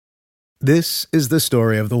This is the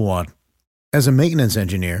story of the one. As a maintenance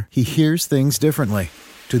engineer, he hears things differently.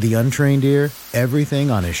 To the untrained ear,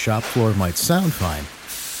 everything on his shop floor might sound fine,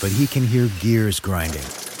 but he can hear gears grinding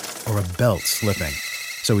or a belt slipping.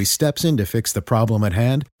 So he steps in to fix the problem at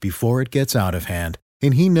hand before it gets out of hand.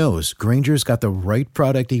 And he knows Grainger's got the right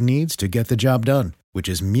product he needs to get the job done, which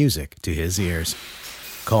is music to his ears.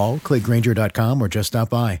 Call, click Grainger.com, or just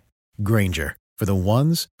stop by. Grainger, for the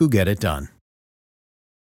ones who get it done.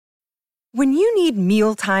 When you need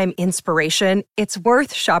mealtime inspiration, it's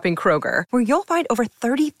worth shopping Kroger, where you'll find over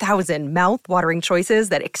 30,000 mouth-watering choices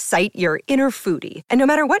that excite your inner foodie. And no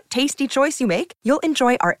matter what tasty choice you make, you'll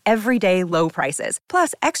enjoy our everyday low prices,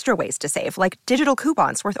 plus extra ways to save, like digital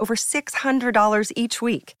coupons worth over $600 each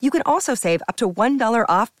week. You can also save up to $1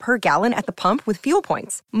 off per gallon at the pump with fuel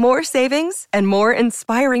points. More savings and more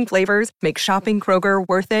inspiring flavors make shopping Kroger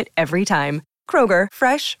worth it every time. Kroger,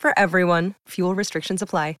 fresh for everyone. Fuel restrictions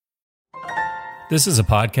apply. This is a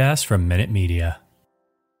podcast from Minute Media.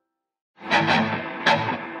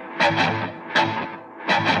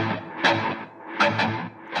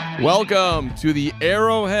 Welcome to the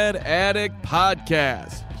Arrowhead Addict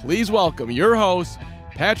Podcast. Please welcome your hosts,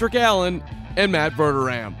 Patrick Allen and Matt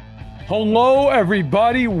Verderame. Hello,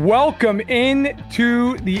 everybody. Welcome in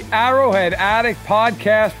to the Arrowhead Addict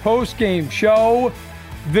Podcast post-game show.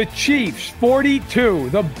 The Chiefs 42,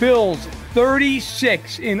 the Bills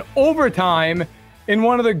 36 in overtime in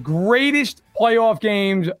one of the greatest playoff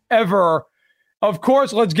games ever. Of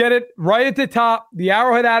course, let's get it right at the top. The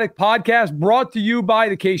Arrowhead Addict Podcast brought to you by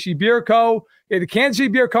the KC Beer Co. The Kansas City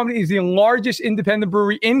Beer Company is the largest independent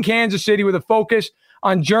brewery in Kansas City with a focus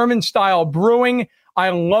on German-style brewing.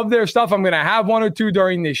 I love their stuff. I'm going to have one or two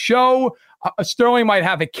during this show. Sterling might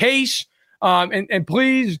have a case. And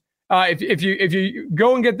please, if you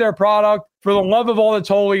go and get their product, for the love of all that's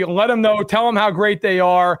holy, let them know. Tell them how great they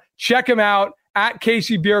are. Check them out at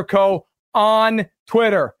KC Beer Co. on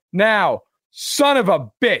Twitter. Now, son of a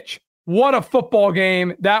bitch, what a football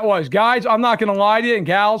game that was. Guys, I'm not going to lie to you, and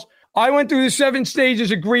gals, I went through the 7 stages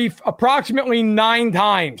of grief approximately 9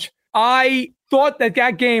 times. I thought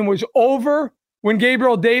that game was over when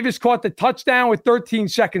Gabriel Davis caught the touchdown with 13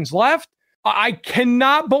 seconds left. I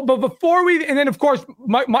cannot, but before we, and then of course,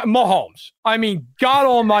 Mahomes. I mean, God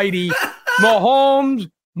almighty, Mahomes.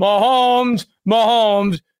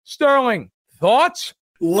 Sterling, thoughts?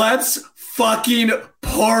 Let's fucking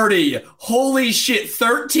party. Holy shit,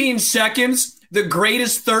 13 seconds. The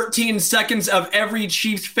greatest 13 seconds of every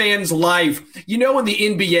Chiefs fan's life. You know, in the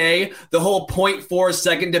NBA, the whole 0.4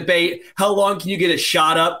 second debate, how long can you get a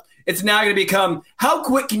shot up? It's now going to become, how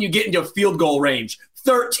quick can you get into field goal range?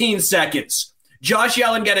 13 seconds. Josh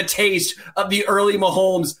Allen got a taste of the early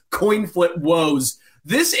Mahomes coin flip woes.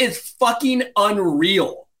 This is fucking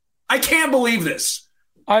unreal. I can't believe this.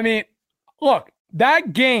 I mean, look,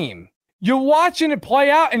 that game, you're watching it play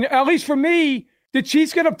out, and at least for me, the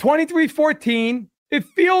Chiefs get up 23-14. It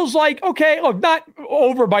feels like, okay, look, not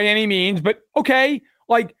over by any means, but okay,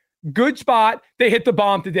 like good spot. They hit the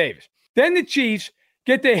bomb to Davis. Then the Chiefs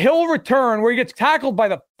get the Hill return where he gets tackled by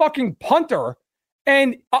the fucking punter.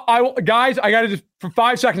 And guys, I got to just, for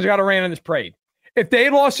 5 seconds, I got to rant on this parade. If they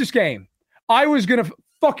had lost this game, I was going to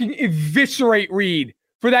fucking eviscerate Reed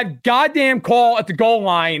for that goddamn call at the goal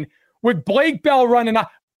line with Blake Bell running.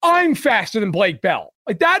 I'm faster than Blake Bell.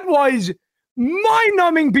 Like, that was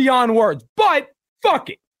mind-numbing beyond words. But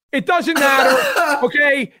fuck it. It doesn't matter.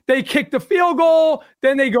 Okay, they kick the field goal.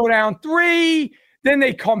 Then they go down 3. Then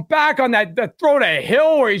they come back on that throw to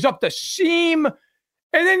Hill where he's up the seam.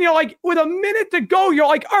 And then you're like, with a minute to go, you're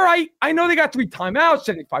like, all right, I know they got 3 timeouts,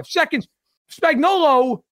 75 seconds.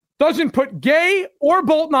 Spagnuolo doesn't put Gay or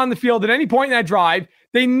Bolton on the field at any point in that drive.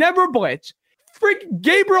 They never blitz.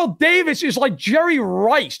 Gabriel Davis is like Jerry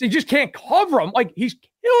Rice. They just can't cover him. Like, he's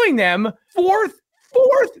killing them. Fourth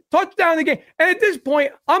touchdown of the game. And at this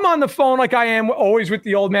point, I'm on the phone like I am always with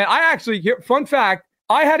the old man. I actually, fun fact,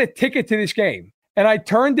 I had a ticket to this game, and I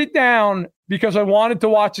turned it down because I wanted to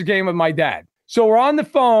watch the game with my dad. So we're on the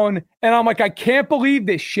phone, and I'm like, I can't believe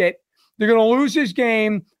this shit. They're going to lose this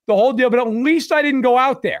game, the whole deal. But at least I didn't go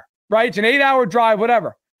out there, right? It's an 8-hour drive,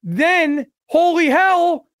 whatever. Then, holy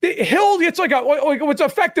hell, Hill gets like what's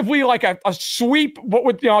effectively like a sweep, but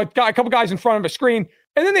with a couple guys in front of a screen.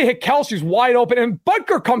 And then they hit Kelsey's wide open, and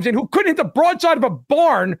Butker comes in, who couldn't hit the broadside of a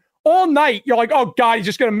barn all night. You're like, oh, God, he's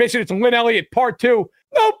just going to miss it. It's Lynn Elliott part 2.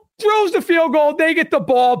 Nope. Throws the field goal. They get the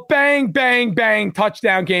ball. Bang, bang, bang.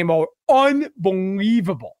 Touchdown, game over.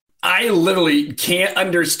 Unbelievable. I literally can't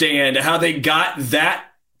understand how they got that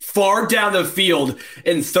far down the field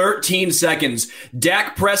in 13 seconds.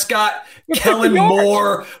 Dak Prescott, Kellen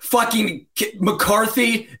Moore, fucking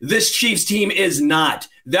McCarthy. This Chiefs team is not.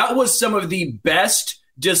 That was some of the best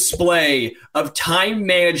display of time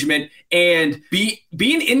management and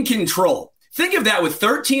being in control. Think of that with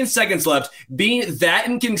 13 seconds left, being that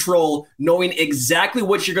in control, knowing exactly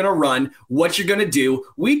what you're going to run, what you're going to do.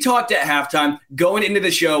 We talked at halftime, going into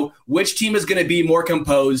the show, which team is going to be more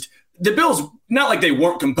composed. The Bills, not like they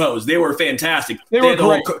weren't composed. They were fantastic. They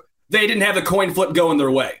didn't have the coin flip going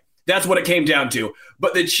their way. That's what it came down to.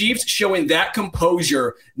 But the Chiefs showing that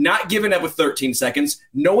composure, not giving up with 13 seconds,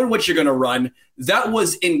 knowing what you're going to run, that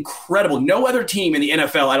was incredible. No other team in the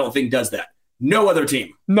NFL, I don't think, does that. No other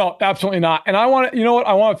team. No, absolutely not. And I want to, you know what?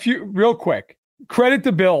 I want a few real quick. Credit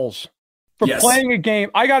the Bills for playing a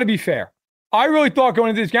game. I got to be fair. I really thought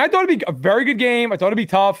going into this game, I thought it'd be a very good game. I thought it'd be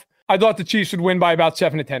tough. I thought the Chiefs would win by about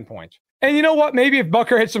 7 to 10 points. And you know what? Maybe if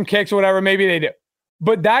Bucker hit some kicks or whatever, maybe they do.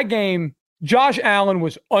 But that game, Josh Allen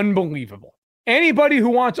was unbelievable. Anybody who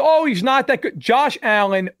wants, he's not that good. Josh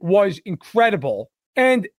Allen was incredible.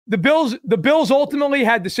 And the Bills ultimately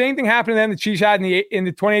had the same thing happen to them the Chiefs had in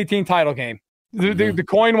the 2018 title game. The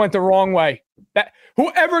coin went the wrong way. That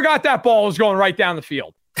whoever got that ball was going right down the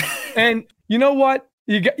field. And you know what?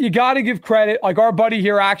 You got to give credit. Like our buddy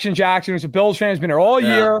here, Action Jackson, who's a Bills fan, has been here all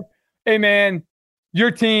year. Hey, man,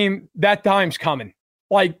 your team, that time's coming.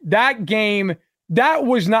 Like that game,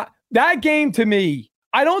 that game to me,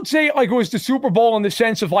 I don't say like it was the Super Bowl in the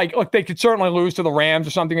sense of like, look, they could certainly lose to the Rams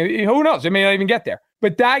or something. Who knows? They may not even get there.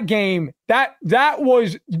 But that game, that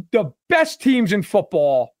was the best teams in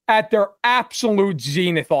football at their absolute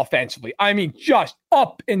zenith offensively. I mean, just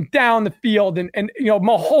up and down the field. And you know,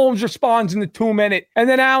 Mahomes responds in the 2-minute, and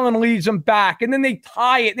then Allen leads them back, and then they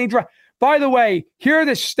tie it. And they drive. By the way, here are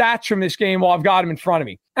the stats from this game while I've got them in front of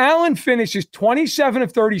me. Allen finishes 27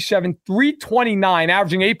 of 37, 329,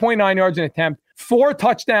 averaging 8.9 yards an attempt, 4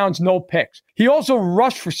 touchdowns, no picks. He also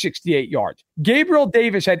rushed for 68 yards. Gabriel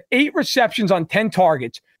Davis had 8 receptions on 10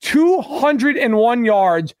 targets, 201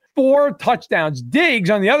 yards, 4 touchdowns.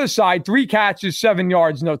 Diggs, on the other side, 3 catches, 7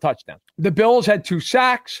 yards, no touchdowns. The Bills had 2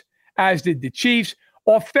 sacks, as did the Chiefs.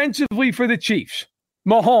 Offensively for the Chiefs,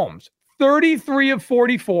 Mahomes, 33 of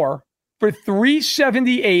 44 for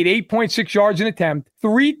 378, 8.6 yards an attempt,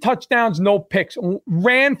 3 touchdowns, no picks,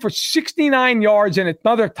 ran for 69 yards and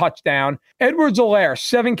another touchdown. Edwards-Helaire,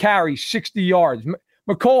 7 carries, 60 yards.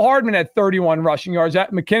 McCole Hardman had 31 rushing yards.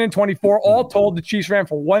 McKinnon, 24. All told, the Chiefs ran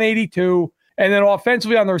for 182. And then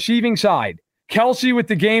offensively on the receiving side, Kelsey with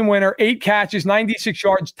the game winner, 8 catches, 96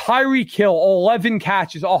 yards. Tyreek Hill, 11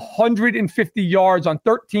 catches, 150 yards on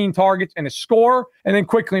 13 targets and a score. And then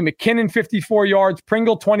quickly, McKinnon, 54 yards.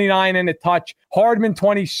 Pringle, 29 and a touch. Hardman,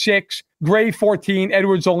 26. Gray, 14.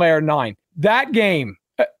 Edwards-Helaire, 9. That game,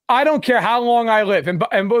 I don't care how long I live. And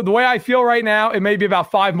the way I feel right now, it may be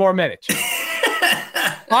about 5 more minutes.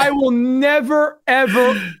 I will never,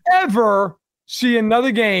 ever, ever see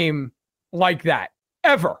another game like that.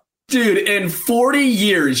 Ever. Dude, in 40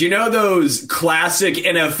 years, you know those classic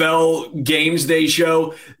NFL games they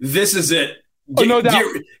show? This is it. No doubt.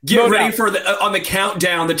 Get ready for on the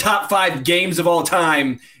countdown, the top 5 games of all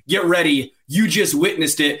time. Get ready. You just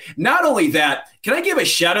witnessed it. Not only that, can I give a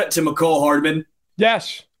shout out to McCole Hardman?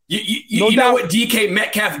 Yes. You know what DK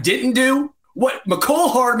Metcalf didn't do? What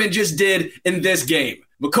McCole Hardman just did in this game.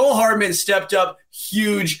 McCole Hardman stepped up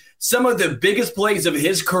huge. Some of the biggest plays of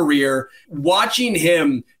his career, watching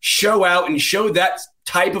him show out and show that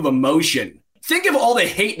type of emotion. Think of all the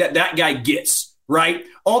hate that guy gets, right?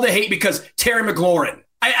 All the hate because Terry McLaurin.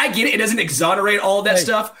 I get it. It doesn't exonerate all that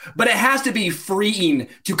stuff, but it has to be freeing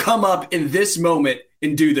to come up in this moment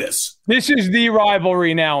and do this. This is the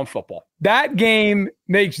rivalry now in football. That game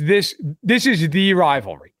makes this is the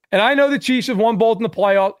rivalry. And I know the Chiefs have won both in the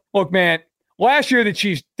playoff. Look, man, last year the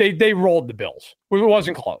Chiefs, they rolled the Bills. It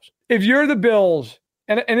wasn't close. If you're the Bills,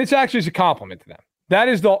 and it's actually a compliment to them, that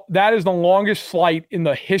is the longest flight in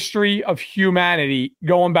the history of humanity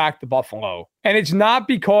going back to Buffalo. And it's not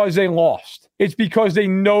because they lost. It's because they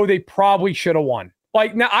know they probably should have won.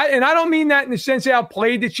 Like now, I don't mean that in the sense they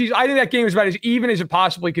outplayed the Chiefs. I think that game was about as even as it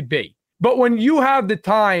possibly could be. But when you have the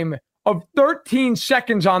time of 13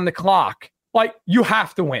 seconds on the clock, like you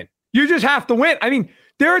have to win. You just have to win. I mean,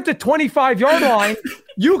 they're at the 25-yard line.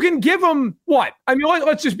 You can give them what? I mean,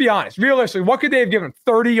 let's just be honest. Realistically, what could they have given?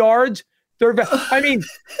 30 yards? I mean,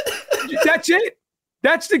 that's it.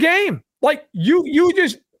 That's the game. Like, you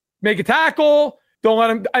just make a tackle. Don't let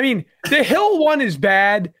him. I mean, the Hill one is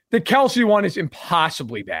bad. The Kelsey one is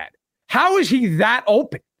impossibly bad. How is he that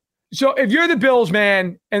open? So if you're the Bills,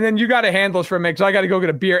 man, and then you got to handle this for a minute because I got to go get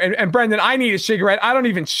a beer. And Brendan, I need a cigarette. I don't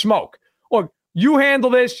even smoke. Look, you handle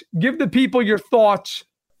this. Give the people your thoughts.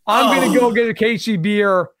 I'm going to go get a KC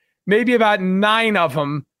beer, maybe about 9 of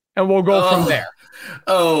them, and we'll go from there.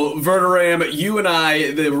 Oh, Verderam, you and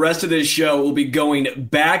I, the rest of this show will be going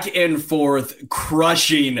back and forth,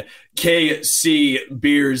 crushing KC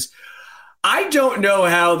beers. I don't know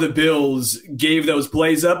how the Bills gave those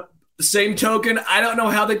plays up. Same token, I don't know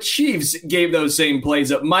how the Chiefs gave those same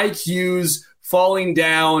plays up. Mike Hughes falling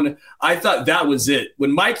down. I thought that was it.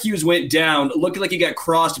 When Mike Hughes went down, looking like he got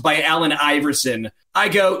crossed by Allen Iverson, I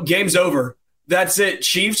go, game's over. That's it.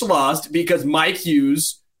 Chiefs lost because Mike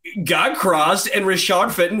Hughes got crossed and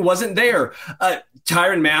Rashad Fenton wasn't there.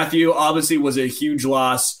 Tyrann Mathieu obviously was a huge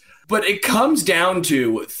loss. But it comes down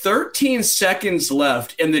to 13 seconds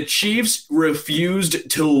left, and the Chiefs refused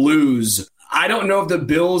to lose. I don't know if the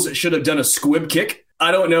Bills should have done a squib kick.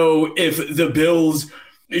 I don't know if the Bills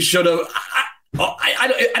should have.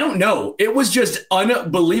 I don't know. It was just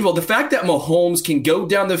unbelievable. The fact that Mahomes can go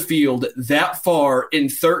down the field that far in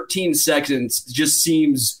 13 seconds just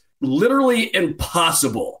seems literally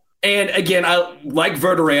impossible. And again, I like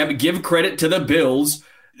Verderam, give credit to the Bills.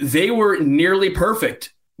 They were nearly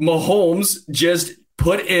perfect. Mahomes just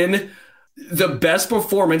put in the best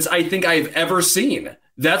performance I think I've ever seen.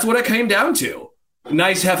 That's what it came down to.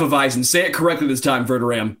 Nice Hefeweizen. Say it correctly this time,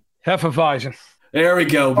 Verderam. Hefeweizen. There we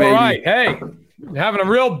go, baby. All right. Hey, having a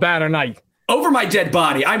real banner night. Over my dead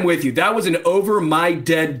body. I'm with you. That was an over my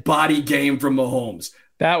dead body game from Mahomes.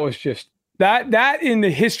 That was just that in the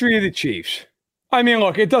history of the Chiefs. I mean,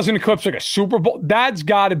 look, it doesn't eclipse like a Super Bowl. That's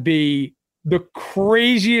got to be the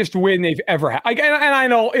craziest win they've ever had. And I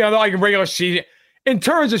know, like a regular season, in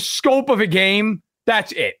terms of scope of a game,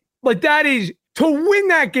 that's it. Like that is, to win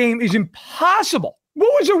that game is impossible.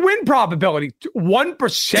 What was the win probability?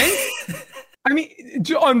 1%? I mean, it's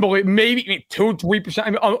unbelievable. Maybe 2-3%. I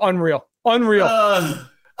mean, unreal.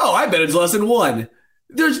 I bet it's less than 1.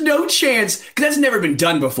 There's no chance, because that's never been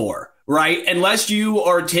done before, right? Unless you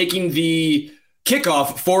are taking the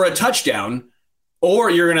kickoff for a touchdown, or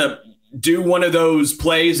you're going to do one of those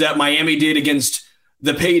plays that Miami did against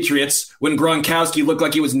the Patriots when Gronkowski looked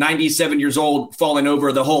like he was 97 years old, falling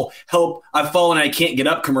over the whole "help, I've fallen, I can't get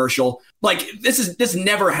up" commercial. Like this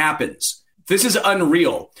never happens. This is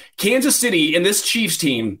unreal. Kansas City and this Chiefs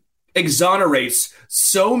team exonerates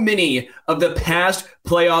so many of the past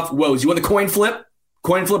playoff woes. You want the coin flip?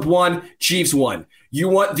 Coin flip won, Chiefs won. You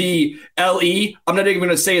want the LE? I'm not even going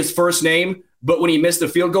to say his first name, but when he missed the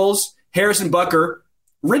field goals, Harrison Butker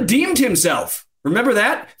redeemed himself. Remember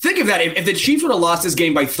that? Think of that. If the Chiefs would have lost this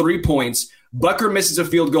game by 3 points, Butker misses a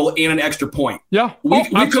field goal and an extra point. Yeah,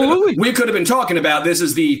 absolutely. We could have been talking about this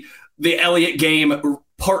as the Elliott game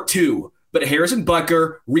part 2, but Harrison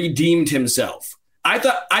Butker redeemed himself. I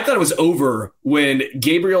thought it was over when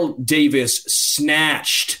Gabriel Davis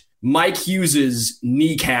snatched Mike Hughes's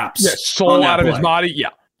kneecaps. Yeah, soul out of his body. Yeah.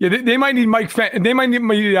 They might need Mike Fenton. They might need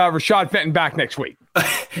Rashad Fenton back next week.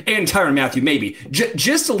 And Tyrann Mathieu, maybe.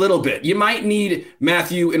 Just a little bit. You might need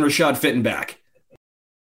Mathieu and Rashad Fenton back.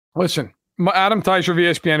 Listen, Adam Teicher of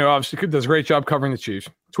ESPN, who obviously does a great job covering the Chiefs,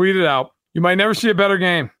 tweeted out, "You might never see a better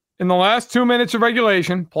game. In the last 2 minutes of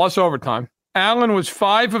regulation, plus overtime, Allen was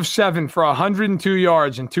 5 of 7 for 102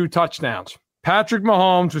 yards and 2 touchdowns. Patrick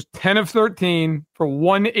Mahomes was 10 of 13 for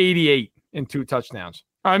 188 and 2 touchdowns.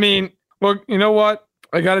 I mean, look, you know what?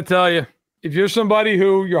 I got to tell you, if you're somebody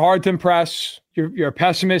who you're hard to impress, you're a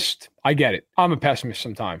pessimist, I get it. I'm a pessimist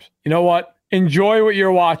sometimes. You know what? Enjoy what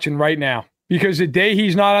you're watching right now, because the day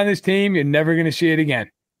he's not on this team, you're never going to see it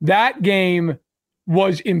again. That game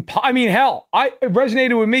was it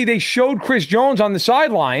resonated with me. They showed Chris Jones on the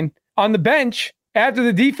sideline, on the bench, after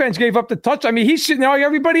the defense gave up the touch. I mean, he's sitting there like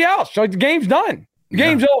everybody else. So the game's done. The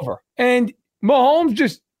game's over. And Mahomes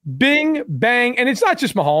just bing, bang. And it's not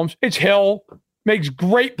just Mahomes. It's Hill. Makes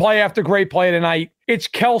great play after great play tonight. It's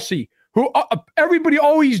Kelsey, who everybody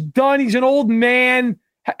always done. He's an old man.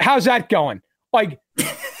 How's that going? Like,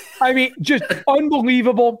 I mean, just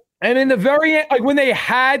unbelievable. And in the very end, like when they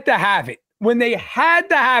had to have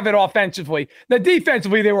it offensively, the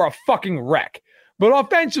defensively, they were a fucking wreck. But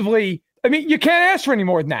offensively, I mean, you can't ask for any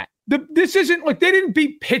more than that. This isn't like they didn't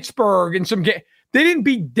beat Pittsburgh in some game. They didn't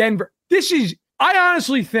beat Denver. I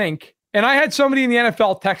honestly think, and I had somebody in the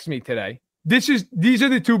NFL text me today, these are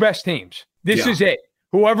the 2 best teams. This is it.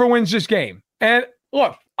 Whoever wins this game. And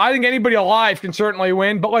look, I think anybody alive can certainly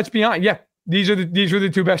win, but let's be honest. Yeah, these were the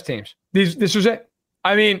 2 best teams. This was it.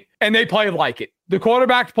 I mean, and they played like it. The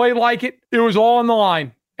quarterbacks played like it. It was all on the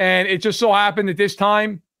line. And it just so happened that this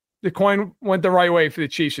time the coin went the right way for the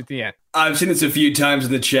Chiefs at the end. I've seen this a few times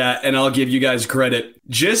in the chat, and I'll give you guys credit.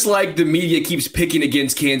 Just like the media keeps picking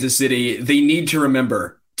against Kansas City, they need to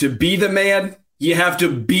remember, to be the man, you have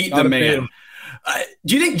to beat the man.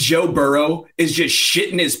 Do you think Joe Burrow is just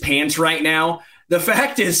shitting his pants right now? The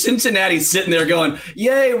fact is, Cincinnati's sitting there going,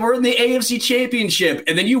 yay, we're in the AFC Championship.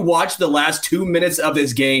 And then you watch the last 2 minutes of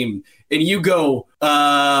this game, and you go,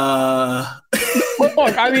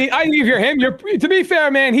 Look, I mean, I think if you're him, to be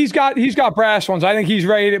fair, man, he's got brass ones. I think he's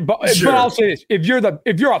ready to, but I'll say this. If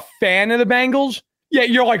you're a fan of the Bengals, yeah,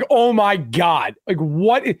 you're like, oh my God. Like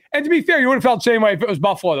what? And to be fair, you would have felt the same way if it was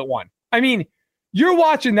Buffalo that won. I mean, you're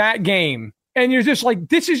watching that game and you're just like,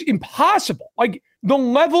 this is impossible. Like the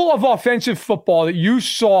level of offensive football that you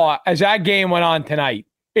saw as that game went on tonight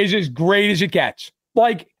is as great as it gets.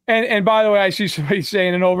 Like, and by the way, I see somebody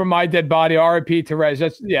saying, and over my dead body, R.I.P. Therese.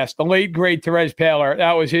 That's, yes, the late, great Therese Paylor.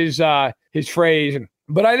 That was his phrase.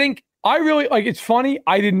 But I think I really, like, it's funny.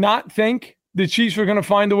 I did not think the Chiefs were going to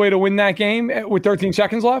find a way to win that game with 13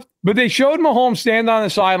 seconds left. But they showed Mahomes stand on the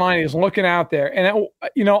sideline. He's looking out there. And,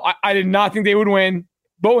 I did not think they would win.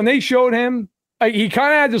 But when they showed him, he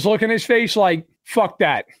kind of had this look in his face like, fuck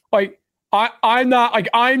that. Like, I'm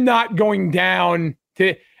not going down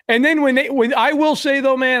to – and then when I will say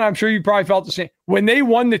though, man, I'm sure you probably felt the same. When they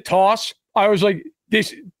won the toss, I was like,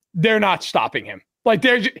 they're not stopping him. Like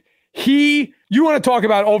you want to talk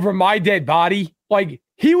about over my dead body? Like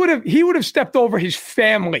he would have stepped over his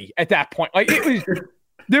family at that point. Like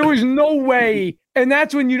there was no way. And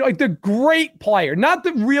that's when you like the great player, not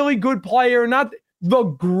the really good player, not the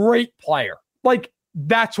great player. Like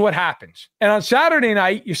that's what happens. And on Saturday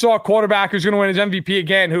night, you saw a quarterback who's going to win his MVP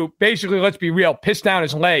again, who basically, let's be real, pissed down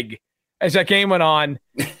his leg as that game went on.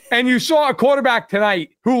 And you saw a quarterback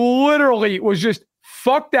tonight who literally was just,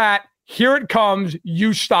 fuck that. Here it comes.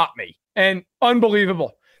 You stop me. And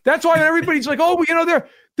unbelievable. That's why everybody's like, oh,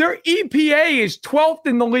 their EPA is 12th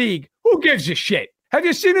in the league. Who gives a shit? Have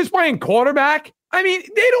you seen us playing quarterback? I mean,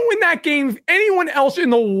 they don't win that game if anyone else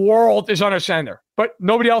in the world is under center. But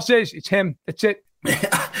nobody else is. It's him. That's it.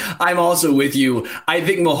 I'm also with you. I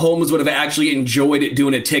think Mahomes would have actually enjoyed it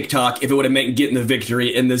doing a TikTok if it would have meant getting the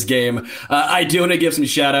victory in this game. I do want to give some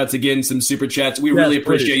shout outs again, some super chats. We really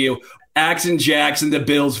appreciate you. Axon Jackson, the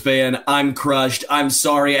Bills fan. I'm crushed. I'm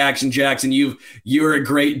sorry, Axon Jackson. You're a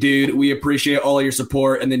great dude. We appreciate all your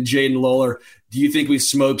support. And then Jaden Lawler, do you think we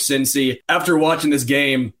smoked Cincy? After watching this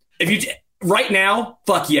game, right now,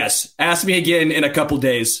 fuck yes. Ask me again in a couple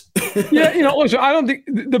days. Yeah, listen, I don't think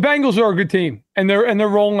the Bengals are a good team, and they're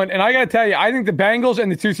rolling. And I got to tell you, I think the Bengals and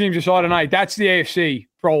the two teams you saw tonight, that's the AFC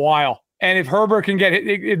for a while. And if Herbert can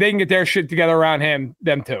if they can get their shit together around him,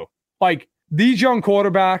 them too. Like these young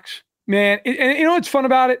quarterbacks, man. And you know what's fun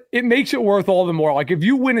about it? It makes it worth all the more. Like if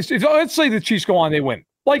you win, let's say the Chiefs go on, they win.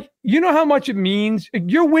 Like you know how much it means.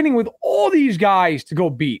 You're winning with all these guys to go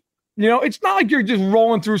beat. It's not like you're just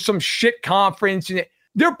rolling through some shit conference and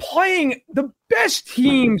they're playing the best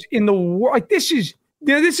teams in the world. Like this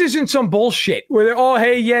isn't some bullshit where they're all,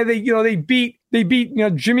 hey, yeah, they beat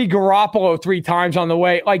Jimmy Garoppolo 3 times on the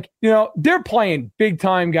way. Like, they're playing big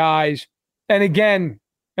time guys. And again,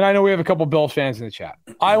 and I know we have a couple Bills fans in the chat.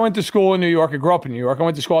 I went to school in New York. I grew up in New York. I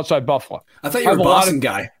went to school outside Buffalo. I thought you were a Boston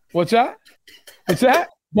guy. What's that?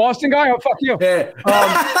 Boston guy? Oh, fuck you. Yeah.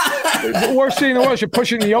 The worst thing in the world is you're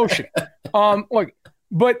pushing the ocean. Look,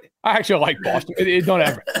 but I actually like Boston. Don't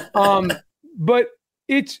ever. But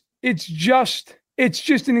it's just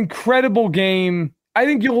an incredible game. I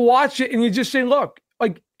think you'll watch it and you just say, look,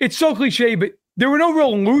 like it's so cliche, but there were no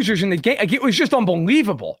real losers in the game. Like, it was just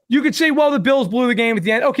unbelievable. You could say, well, the Bills blew the game at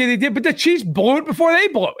the end. Okay, they did, but the Chiefs blew it before they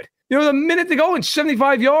blew it. The minute to go and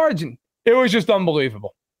 75 yards, and it was just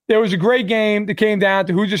unbelievable. There was a great game that came down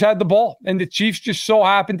to who just had the ball, and the Chiefs just so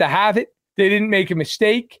happened to have it. They didn't make a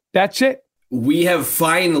mistake. That's it. We have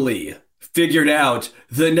finally figured out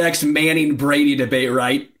the next Manning-Brady debate,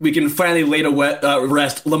 right? We can finally lay to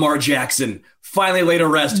rest Lamar Jackson. Finally lay to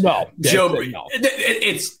rest Joe Brady. No.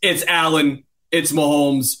 It's Allen. It's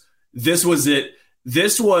Mahomes. This was it.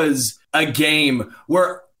 This was a game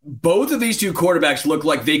where both of these two quarterbacks looked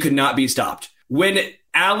like they could not be stopped. When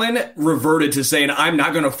Allen reverted to saying, I'm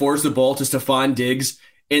not going to force the ball to Stephon Diggs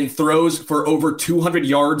and throws for over 200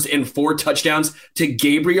 yards and 4 touchdowns to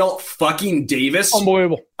Gabriel fucking Davis.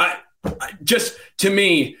 Unbelievable. Just to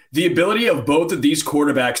me, the ability of both of these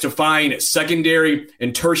quarterbacks to find secondary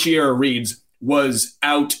and tertiary reads was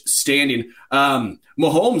outstanding.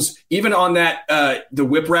 Mahomes, even on that, the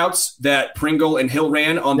whip routes that Pringle and Hill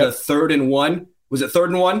ran on the 3rd and 1, was it 3rd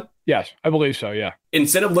and 1? Yes, I believe so, yeah.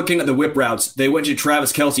 Instead of looking at the whip routes, they went to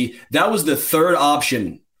Travis Kelce. That was the 3rd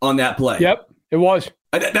option on that play. Yep, it was.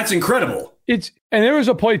 That's incredible. and there was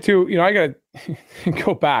a play too, I got to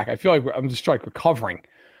go back. I feel like I'm just recovering.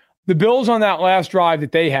 The Bills on that last drive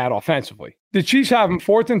that they had offensively, the Chiefs have them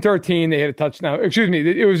 4th and 13. They hit a touchdown. Excuse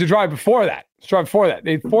me. It was the drive before that. They had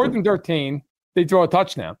 4th and 13. They throw a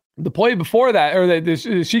touchdown. The play before that, or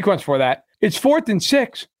the sequence for that, it's 4th and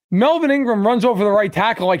 6. Melvin Ingram runs over the right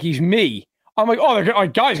tackle like he's me. I'm like, oh, the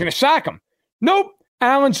guy's going to sack him. Nope.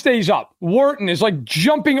 Allen stays up. Wharton is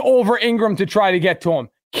jumping over Ingram to try to get to him.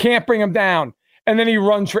 Can't bring him down. And then he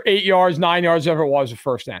runs for 8 yards, 9 yards, whatever it was, the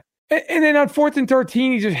first down. And then on 4th and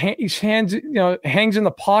 13, he just hangs in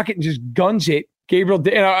the pocket and just guns it. Gabriel,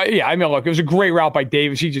 look, it was a great route by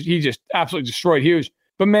Davis. He just absolutely destroyed Hughes.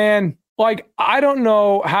 But man, I don't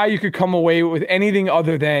know how you could come away with anything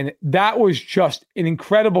other than that was just an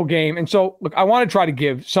incredible game. And so, look, I want to try to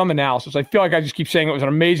give some analysis. I feel like I just keep saying it was an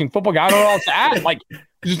amazing football game. I don't know what else to add.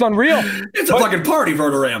 It's just unreal. It's a fucking party,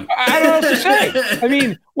 Verderam. I don't know what else to say. I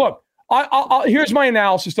mean, look, I'll here's my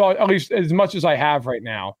analysis, though, at least as much as I have right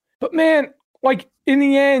now. But man, in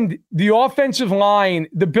the end, the offensive line,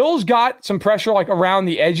 the Bills got some pressure around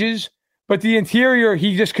the edges, but the interior,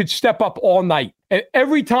 he just could step up all night. And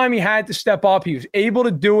every time he had to step up, he was able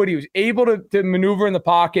to do it. He was able to maneuver in the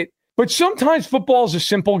pocket. But sometimes football is a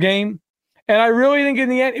simple game. And I really think in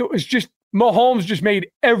the end, it was just Mahomes just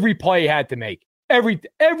made every play he had to make.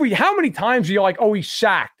 How many times are you he's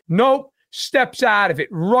sacked? Nope. Steps out of it,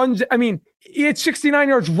 runs. I mean, he had 69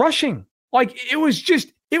 yards rushing. It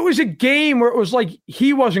was a game where it was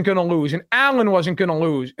he wasn't going to lose and Allen wasn't going to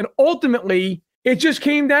lose. And ultimately, it just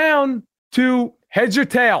came down to heads or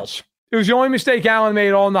tails. It was the only mistake Allen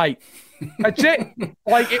made all night. That's it.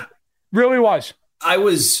 It really was. I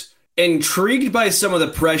was intrigued by some of the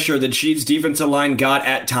pressure the Chiefs defensive line got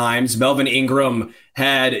at times. Melvin Ingram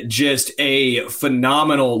had just a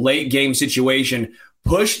phenomenal late game situation.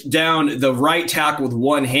 Pushed down the right tackle with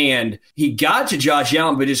one hand. He got to Josh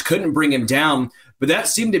Allen, but just couldn't bring him down. But that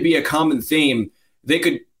seemed to be a common theme. They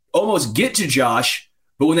could almost get to Josh,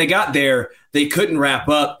 but when they got there, they couldn't wrap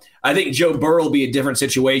up. I think Joe Burrow will be a different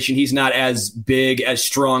situation. He's not as big, as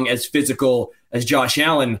strong, as physical as Josh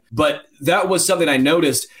Allen. But that was something I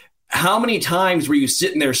noticed. How many times were you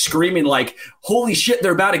sitting there screaming holy shit,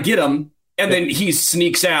 they're about to get him, and then he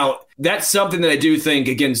sneaks out? That's something that I do think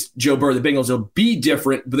against Joe Burrow, the Bengals will be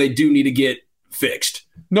different, but they do need to get fixed.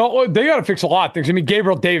 No, they got to fix a lot of things. I mean,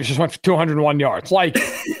 Gabriel Davis just went for 201 yards.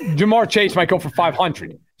 Jamar Chase might go for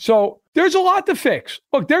 500. So there's a lot to fix.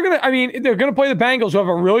 Look, they're going to play the Bengals who have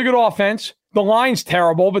a really good offense. The line's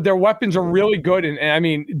terrible, but their weapons are really good. And I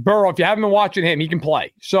mean, Burrow, if you haven't been watching him, he can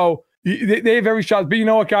play. So they have every shot. But you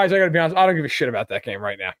know what, guys? I got to be honest. I don't give a shit about that game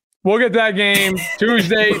right now. We'll get that game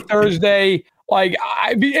Tuesday, Thursday.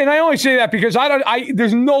 I only say that because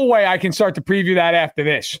there's no way I can start to preview that after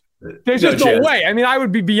this. There's just no way. I mean, I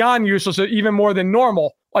would be beyond useless, even more than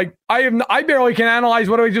normal. I barely can analyze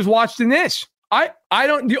what I just watched in this.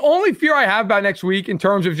 The only fear I have about next week in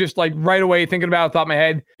terms of just right away thinking about it off the top of my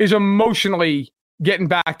head is emotionally getting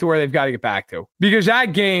back to where they've got to get back to, because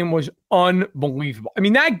that game was unbelievable. I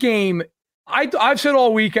mean, that game, I've said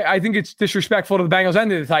all week, I think it's disrespectful to the Bengals and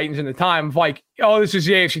to the Titans in the time of this is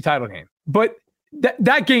the AFC title game. But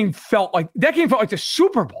that game felt like the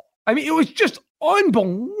Super Bowl. I mean, it was just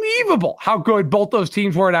unbelievable how good both those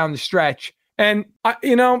teams were down the stretch. And,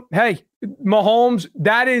 hey, Mahomes,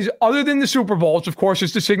 that is, other than the Super Bowls, of course,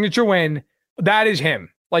 it's the signature win. That is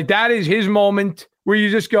him. That is his moment where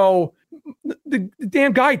you just go, the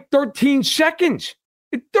damn guy, 13 seconds.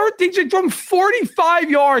 13 seconds from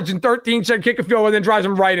 45 yards in 13 seconds, kick a field goal, and then drives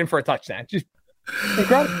him right in for a touchdown. Just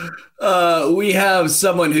incredible. We have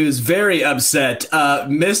someone who's very upset.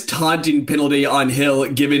 Missed taunting penalty on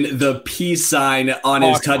Hill, given the peace sign on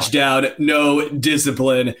his touchdown. No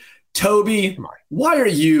discipline. Toby, why are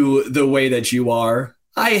you the way that you are?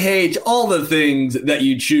 I hate all the things that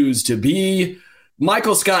you choose to be.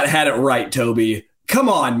 Michael Scott had it right, Toby. Come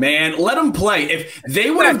on, man. Let them play. If they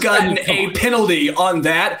would have gotten a penalty on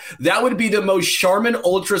that, that would be the most Charmin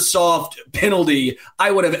Ultra Soft penalty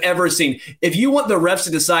I would have ever seen. If you want the refs to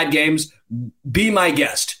decide games, be my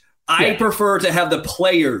guest. I prefer to have the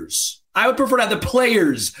players. I would prefer to have the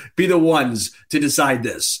players be the ones to decide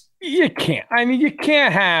this. You can't. I mean, you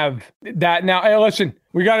can't have that. Now, hey, listen,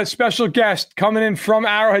 we got a special guest coming in from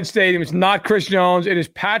Arrowhead Stadium. It's not Chris Jones. It is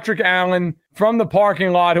Patrick Allen from the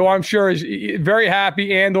parking lot, who I'm sure is very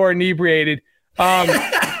happy and or inebriated.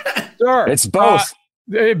 Sir, it's both.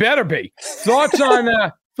 It better be. Thoughts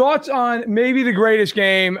on maybe the greatest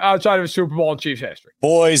game outside of a Super Bowl in Chiefs history?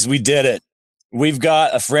 Boys, we did it. We've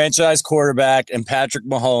got a franchise quarterback in Patrick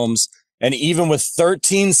Mahomes, and even with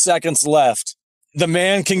 13 seconds left, the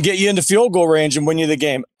man can get you into field goal range and win you the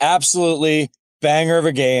game. Absolutely banger of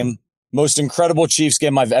a game. Most incredible Chiefs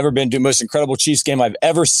game I've ever been to. Most incredible Chiefs game I've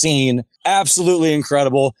ever seen. Absolutely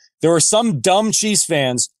incredible. There were some dumb Chiefs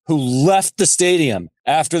fans who left the stadium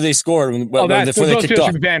after they scored before they kicked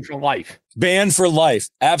off. Banned for life. Banned for life.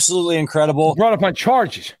 Absolutely incredible. Brought up on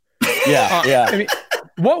charges. Yeah, yeah. I mean,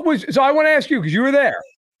 so I want to ask you, because you were there.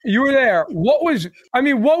 You were there. What was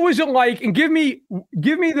it like? And give me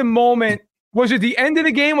the moment. Was it the end of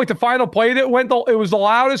the game, like the final play that went? It was the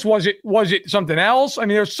loudest. Was it something else? I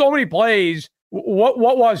mean, there's so many plays. What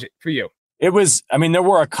was it for you? It was. I mean, there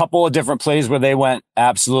were a couple of different plays where they went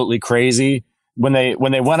absolutely crazy when they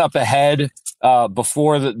went up ahead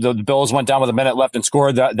before the Bills went down with a minute left and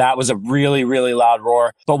scored. That was a really, really loud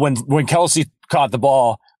roar. But when Kelsey caught the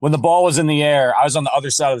ball, when the ball was in the air, I was on the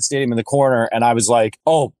other side of the stadium in the corner, and I was like,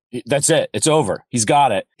 "Oh, that's it. It's over. He's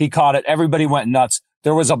got it. He caught it." Everybody went nuts.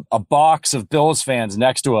 There was a box of Bills fans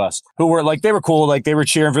next to us who were like, they were cool. Like they were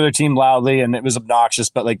cheering for their team loudly and it was obnoxious,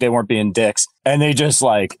 but like they weren't being dicks. And they just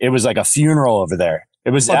like, it was like a funeral over there. It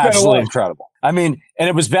was absolutely incredible. I mean, and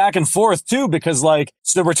it was back and forth too, because like,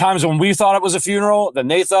 so there were times when we thought it was a funeral, then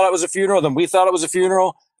they thought it was a funeral, then we thought it was a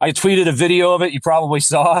funeral. I tweeted a video of it. You probably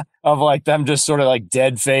saw, of like them just sort of like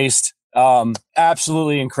dead faced.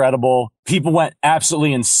 Absolutely incredible. People went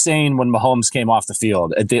absolutely insane when Mahomes came off the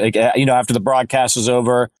field. After the broadcast was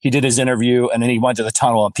over, he did his interview and then he went to the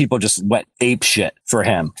tunnel and people just went ape shit for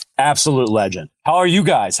him. Absolute legend. How are you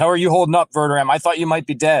guys? How are you holding up, Verderame? I thought you might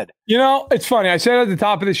be dead. You know, it's funny. I said at the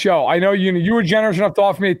top of the show, I know you were generous enough to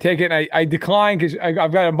offer me a ticket, and I declined because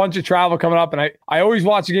I've got a bunch of travel coming up, and I always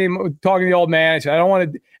watch the game talking to the old man. I said, I don't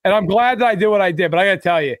want to, and I'm glad that I did what I did, but I got to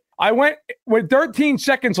tell you, I went with 13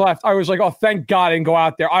 seconds left. I was like, oh, thank God I didn't go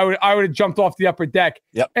out there. I would have jumped off the upper deck.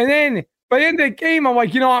 Yep. And then by the end of the game, I'm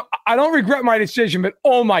like, I don't regret my decision, but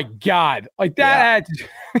oh my God, like that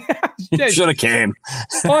had should have came.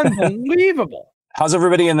 Unbelievable. How's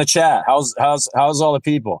everybody in the chat? How's all the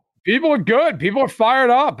people? People are good. People are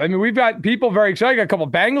fired up. I mean, we've got people very excited. We've got a couple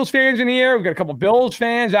of Bengals fans in here. We've got a couple of Bills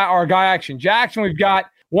fans. Our guy Action Jackson. We've got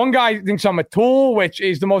one guy who thinks I'm a tool, which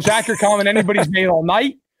is the most accurate comment anybody's made all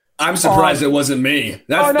night. I'm surprised it wasn't me.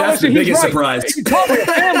 That's the biggest surprise. It's probably a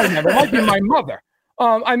family member. It might be my mother.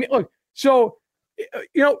 I mean, look. So,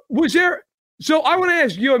 was there? So I want to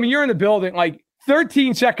ask you. I mean, you're in the building. Like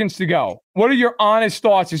 13 seconds to go. What are your honest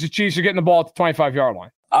thoughts as the Chiefs are getting the ball at the 25-yard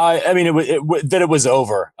line? I mean, it was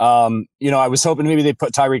over. I was hoping maybe they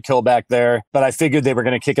put Tyreek Hill back there, but I figured they were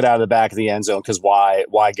going to kick it out of the back of the end zone because why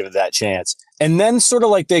give it that chance? And then sort of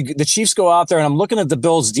like the Chiefs go out there and I'm looking at the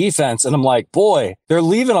Bills defense and I'm like, boy, they're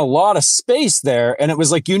leaving a lot of space there. And it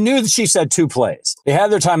was like, you knew the Chiefs had two plays. They had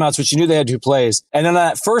their timeouts, but you knew they had two plays. And then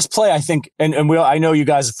that first play, I think, I know you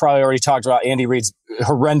guys have probably already talked about Andy Reid's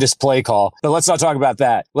horrendous play call, but let's not talk about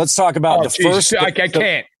that. Let's talk about first. I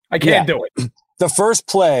can't do it. The first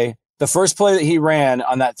play that he ran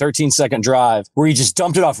on that 13-second drive where he just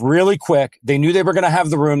dumped it off really quick. They knew they were going to have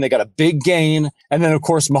the room. They got a big gain. And then, of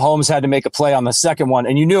course, Mahomes had to make a play on the second one.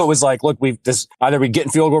 And you knew it was like, look, either we get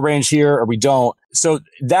in field goal range here or we don't. So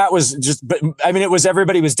that was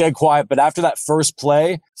everybody was dead quiet. But after that first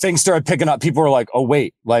play, things started picking up. People were like, oh,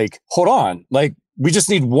 wait, like, hold on. Like, we just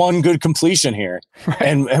need one good completion here. Right.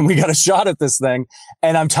 And we got a shot at this thing.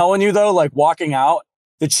 And I'm telling you, though, like walking out,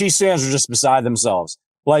 the Chiefs fans were just beside themselves.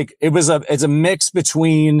 Like it's a mix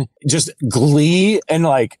between just glee and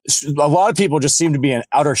like a lot of people just seem to be in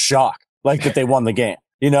utter shock, like that they won the game,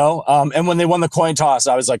 And when they won the coin toss,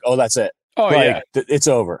 I was like, oh, that's it. Oh, like, yeah. It's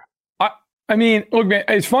over. I mean, look, man,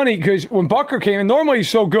 it's funny because when Butker came in, normally he's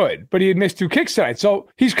so good, but he had missed two kicks tonight. So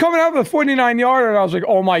he's coming out with a 49-yarder, and I was like,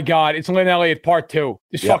 oh, my God, it's Lynn Elliott part 2.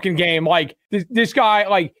 This fucking game. Like, this guy,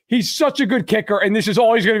 like, he's such a good kicker, and this is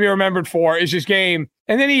all he's going to be remembered for is this game.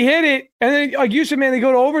 And then he hit it, and then, like you said, man, they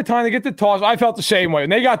go to overtime, they get the toss. I felt the same way. When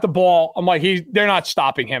they got the ball, I'm like, they're not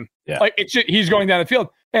stopping him. Yeah. Like, he's going down the field.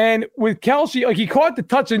 And with Kelsey, like he caught the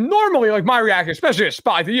touch, and normally, like my reaction, especially a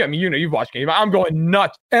spot, you've watched games. I'm going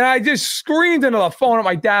nuts, and I just screamed into the phone at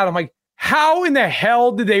my dad. I'm like, "How in the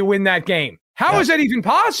hell did they win that game? How is that even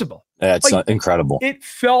possible?" That's incredible. It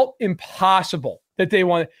felt impossible that they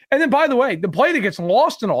won. And then, by the way, the play that gets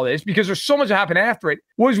lost in all this because there's so much that happened after it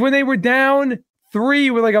was when they were down 3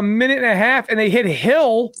 with like a minute and a half, and they hit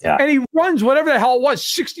Hill, and he runs whatever the hell it was,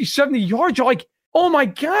 60, 70 yards. You're like, oh my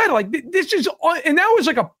God! Like this is, and that was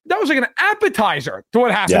like an appetizer to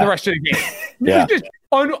what happened the rest of the game. It was just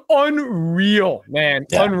unreal, man,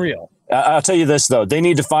 unreal. I'll tell you this, though. They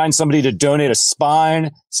need to find somebody to donate a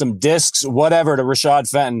spine, some discs, whatever to Rashad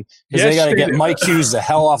Fenton, because they got to get Mike Hughes the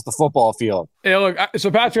hell off the football field. Hey, look,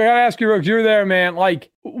 so Patrick, I got to ask you, Rooks, you're there, man.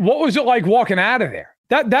 Like, what was it like walking out of there?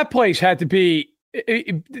 That place had to be,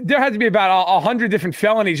 there had to be about 100 different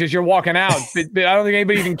felonies as you're walking out, but I don't think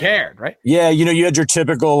anybody even cared, right? Yeah, you had your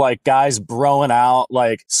typical like guys broing out,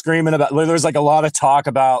 like screaming about. There's like a lot of talk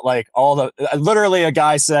about like all the. Literally, a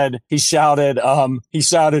guy said he shouted,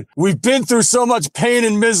 "We've been through so much pain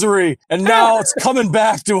and misery, and now it's coming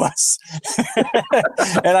back to us."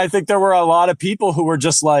 And I think there were a lot of people who were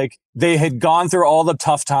just like they had gone through all the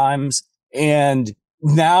tough times and.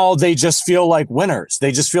 Now they just feel like winners.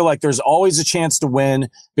 They just feel like there's always a chance to win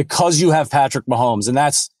because you have Patrick Mahomes. And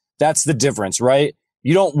that's the difference, right?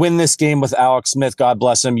 You don't win this game with Alex Smith, God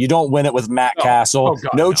bless him. You don't win it with Matt Castle.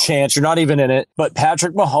 No chance. You're not even in it. But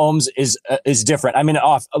Patrick Mahomes is different. I mean,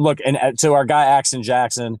 look, and to our guy Axon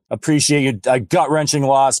Jackson, appreciate you. A gut-wrenching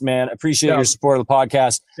loss, man. Appreciate your support of the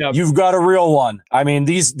podcast. Yep. You've got a real one. I mean,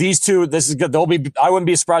 these two, this is good. I wouldn't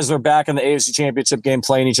be surprised if they're back in the AFC Championship game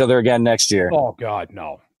playing each other again next year. Oh, God,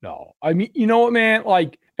 no. I mean, you know what, man?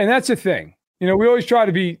 Like, and that's the thing. You know, we always try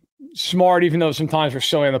to be smart, even though sometimes we're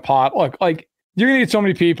silly in the pot. Look, like, you're going to get so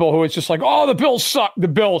many people who it's just like, oh, the Bills suck. The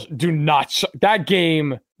Bills do not suck. That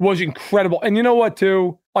game was incredible. And you know what,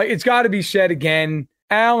 too? Like, it's got to be said again.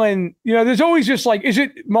 Allen, you know, there's always just like, is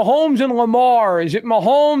it Mahomes and Lamar? Is it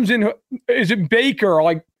Mahomes and is it Baker?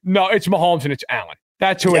 Like, no, it's Mahomes and it's Allen.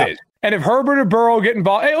 That's who it is. And if Herbert or Burrow get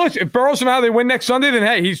involved, hey, listen, if Burrow somehow they win next Sunday, then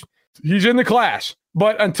hey, he's in the class.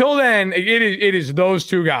 But until then, it is those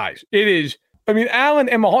two guys. It is. I mean, Allen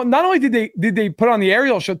and Mahomes, not only did they put on the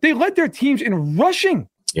aerial show, they led their teams in rushing.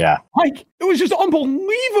 Yeah. Like, it was just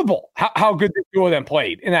unbelievable how good the two of them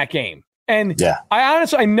played in that game. And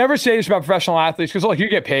I never say this about professional athletes because, look, you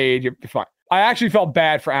get paid, you're fine. I actually felt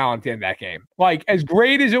bad for Allen at the end of that game. Like, as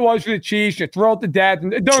great as it was for the Chiefs, you throw it to death.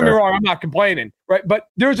 And don't get me wrong, I'm not complaining, right? But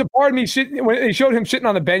there was a part of me when they showed him sitting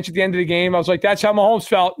on the bench at the end of the game. I was like, that's how Mahomes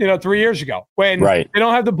felt, 3 years ago when they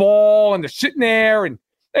don't have the ball and they're sitting there. And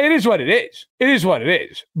it is what it is. It is what it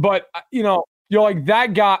is. But, you're like,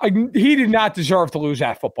 that guy, he did not deserve to lose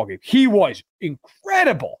that football game. He was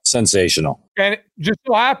incredible. Sensational. And it just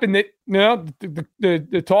so happened that,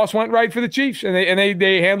 the toss went right for the Chiefs and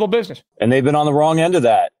they handled business. And they've been on the wrong end of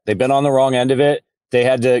that. They've been on the wrong end of it. They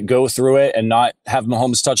had to go through it and not have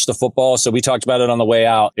Mahomes touch the football. So we talked about it on the way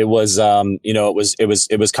out. It was,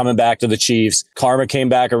 it was coming back to the Chiefs. Karma came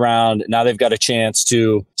back around. Now they've got a chance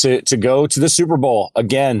to go to the Super Bowl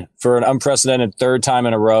again for an unprecedented third time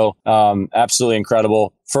in a row. Absolutely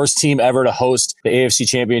incredible. First team ever to host the AFC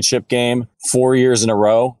Championship game 4 years in a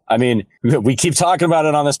row. I mean, we keep talking about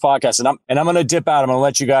it on this podcast, and I'm going to dip out. I'm going to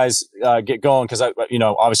let you guys get going because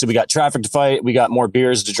obviously we got traffic to fight, we got more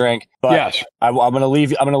beers to drink. But yes. I'm going to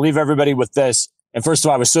leave everybody with this. And first of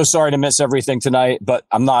all, I was so sorry to miss everything tonight, but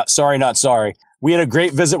I'm not sorry. We had a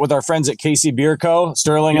great visit with our friends at KC Beer Co.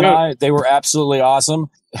 Sterling and I. They were absolutely awesome.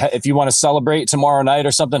 If you want to celebrate tomorrow night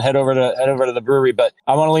or something, head over to the brewery. But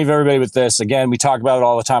I want to leave everybody with this. Again, we talk about it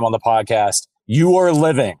all the time on the podcast. You are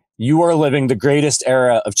living the greatest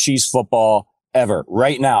era of Chiefs football ever.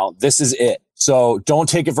 Right now, this is it. So don't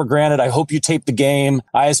take it for granted. I hope you tape the game.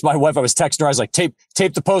 I asked my wife, I was texting her, I was like, tape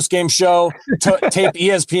the post-game show, tape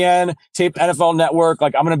ESPN, tape NFL Network.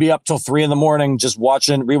 Like, I'm going to be up till 3 a.m. just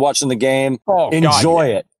rewatching the game.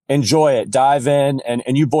 Enjoy it. Dive in.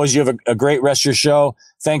 And you boys, you have a great rest of your show.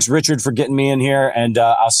 Thanks, Richard, for getting me in here. And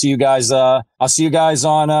I'll see you guys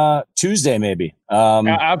on Tuesday, maybe.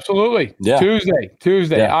 Absolutely. Yeah.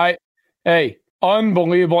 Tuesday. Yeah. Hey,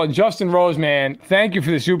 unbelievable. And Justin Rose, man, thank you for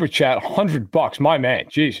the super chat. $100, my man.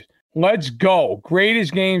 Jesus. Let's go.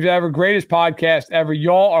 Greatest games ever. Greatest podcast ever.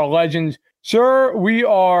 Y'all are legends. Sir, we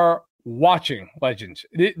are watching legends.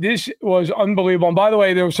 This was unbelievable. And by the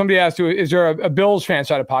way, there was somebody asked, is there a Bills fan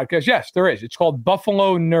side of podcast? Yes, there is. It's called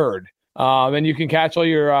Buffalo Nerd. And you can catch all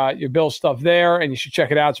your Bills stuff there, and you should check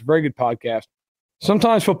it out. It's a very good podcast.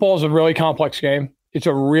 Sometimes football is a really complex game. It's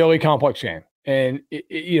a really complex game. And,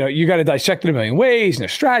 you got to dissect it a million ways and a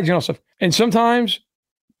strategy and all stuff. And sometimes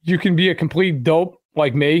you can be a complete dope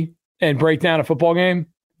like me and break down a football game.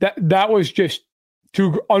 That was just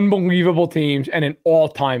two unbelievable teams and an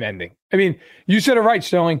all-time ending. I mean, you said it right,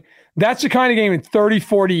 Sterling. That's the kind of game in 30,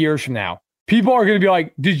 40 years from now, people are going to be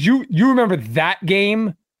like, did you remember that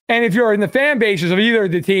game? And if you're in the fan bases of either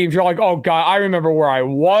of the teams, you're like, oh, God, I remember where I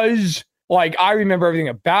was. Like, I remember everything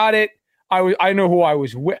about it. I know who I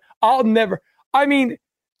was with.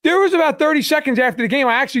 There was about 30 seconds after the game,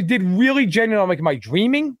 I actually did really genuinely, like, am I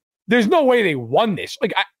dreaming? There's no way they won this.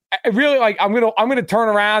 Like, I really like. I'm gonna turn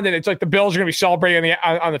around and it's like the Bills are gonna be celebrating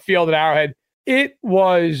on the field at Arrowhead. It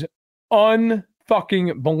was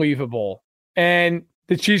unfucking believable, and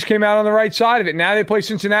the Chiefs came out on the right side of it. Now they play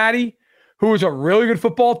Cincinnati, who was a really good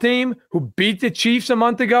football team, who beat the Chiefs a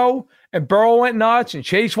month ago, and Burrow went nuts and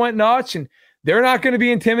Chase went nuts, and they're not going to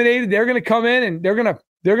be intimidated. They're going to come in and they're going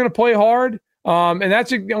to play hard. And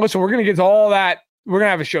listen, we're going to get to all that. We're going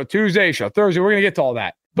to have a show Tuesday, show Thursday. We're going to get to all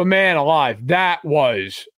that. But man alive, that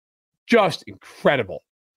was just incredible.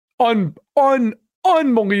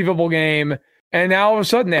 Unbelievable game. And now all of a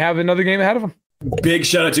sudden they have another game ahead of them. Big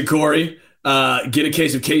shout out to Corey. Get a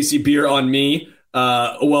case of KC beer on me.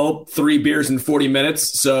 3 beers in 40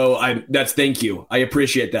 minutes. So thank you. I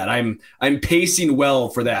appreciate that. I'm pacing well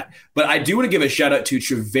for that. But I do want to give a shout out to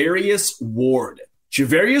Travarius Ward.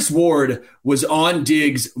 Travarius Ward was on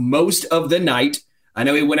Diggs most of the night. I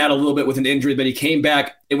know he went out a little bit with an injury, but he came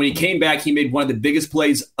back. And when he came back, he made one of the biggest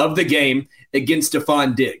plays of the game against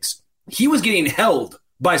Stephon Diggs. He was getting held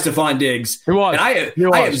by Stephon Diggs. He was.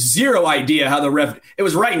 And I have zero idea how the ref, it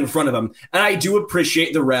was right in front of him. And I do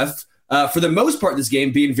appreciate the ref. For the most part of this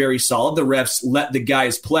game being very solid, the refs let the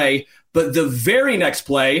guys play. But the very next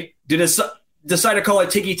play, decide to call a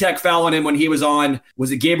ticky-tack foul on him when he was on,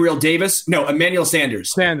 was it Gabriel Davis? No, Emmanuel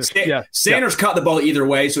Sanders. Sanders caught the ball either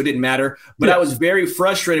way, so it didn't matter. But I was very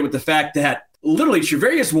frustrated with the fact that literally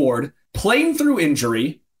Travarius Ward, playing through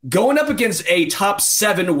injury, going up against a top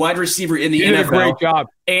 7 wide receiver in the NFL. Did a great job.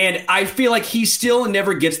 And I feel like he still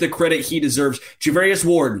never gets the credit he deserves. Travarius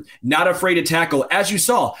Ward, not afraid to tackle. As you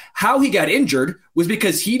saw, how he got injured was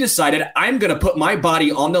because he decided, I'm going to put my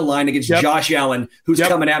body on the line against Josh Allen, who's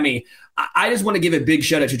coming at me. I just want to give a big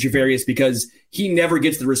shout out to Travarius because he never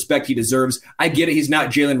gets the respect he deserves. I get it. He's not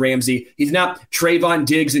Jalen Ramsey. He's not Trayvon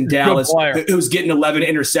Diggs in Dallas, who's getting 11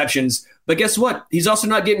 interceptions. But guess what? He's also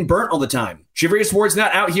not getting burnt all the time. Travarius Ward's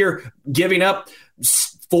not out here giving up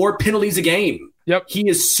 4 penalties a game. Yep. He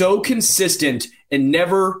is so consistent and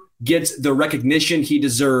never gets the recognition he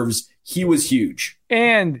deserves. He was huge.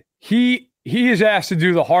 And he is asked to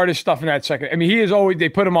do the hardest stuff in that second. I mean, they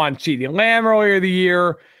put him on CeeDee Lamb earlier the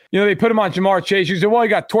year. You know, they put him on Jamar Chase. You said, well, he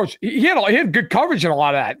got torched. He had good coverage in a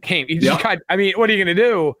lot of that game. He just what are you going to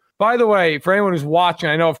do? By the way, for anyone who's watching,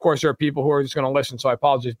 I know, of course, there are people who are just going to listen, so I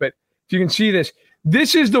apologize. But if you can see this,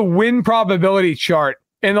 this is the win probability chart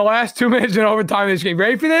in the last 2 minutes in overtime of this game.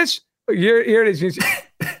 Ready for this? Here it is. Look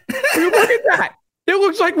at that. It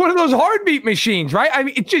looks like one of those heartbeat machines, right? I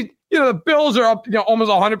mean, it just, the Bills are up,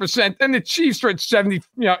 almost 100%. And the Chiefs are at 79,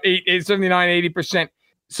 80%.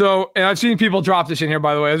 So, and I've seen people drop this in here,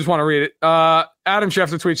 by the way. I just want to read it. Adam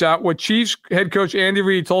Schefter tweets out, what Chiefs head coach Andy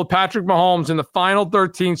Reid told Patrick Mahomes in the final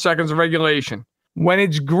 13 seconds of regulation. When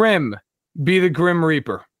it's grim, be the Grim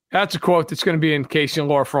Reaper. That's a quote that's going to be in Casey and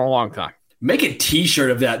Laura for a long time. Make a T-shirt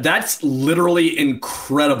of that. That's literally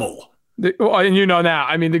incredible. And now,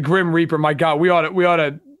 I mean, the Grim Reaper, my God, we ought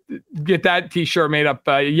to get that T-shirt made up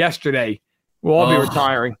yesterday. We'll all be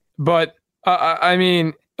retiring. But, I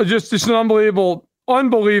mean, just an unbelievable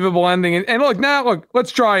ending. And look,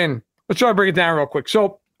 let's try and break it down real quick.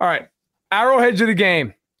 So, all right, Arrowheads of the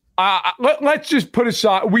game. Let's just put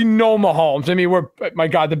aside, we know Mahomes. I mean, we're, my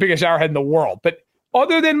God, the biggest Arrowhead in the world. But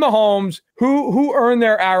other than Mahomes, who earned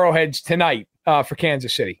their Arrowheads tonight for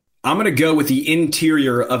Kansas City? I'm going to go with the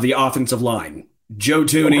interior of the offensive line. Joe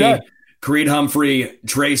Thuney, Creed Humphrey,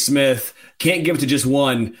 Trey Smith. Can't give it to just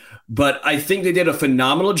one. But I think they did a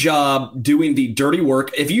phenomenal job doing the dirty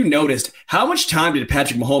work. If you noticed, how much time did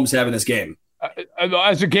Patrick Mahomes have in this game?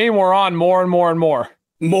 As the game wore on, more and more and more.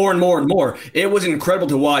 More and more and more. It was incredible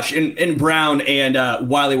to watch. And Brown and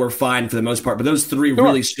Wiley were fine for the most part. But those 3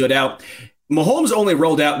 really stood out. Mahomes only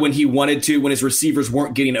rolled out when he wanted to, when his receivers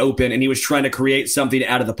weren't getting open and he was trying to create something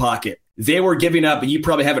out of the pocket. They were giving up, and you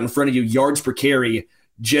probably have it in front of you, yards per carry,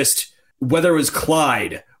 just whether it was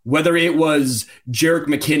Clyde, whether it was Jerick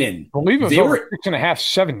McKinnon. I believe it was over 6.5,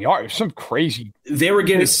 7 yards. Some crazy. They were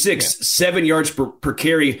getting 6-7 yards per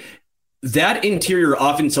carry. That interior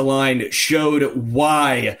offensive line showed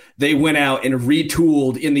why they went out and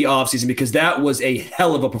retooled in the offseason, because that was a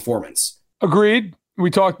hell of a performance. Agreed. We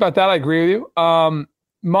talked about that. I agree with you.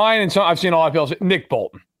 Mine, and I've seen a lot of people say, Nick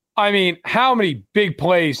Bolton. I mean, how many big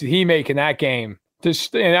plays did he make in that game?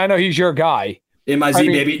 And I know he's your guy. MIZ,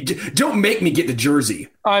 baby. Don't make me get the jersey.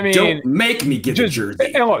 Don't make me get the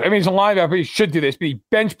jersey. And look, he's a linebacker. He should do this, but he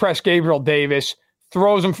bench press Gabriel Davis,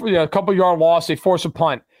 throws him for a couple yard loss. They force a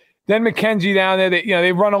punt. Then McKenzie down there.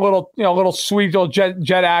 They run a little sweep, little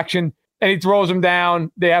jet action, and he throws him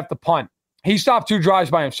down. They have to punt. He stopped 2 drives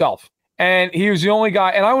by himself. And he was the only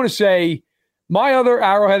guy. And I want to say my other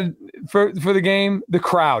Arrowhead for the game, the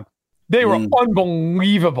crowd. They were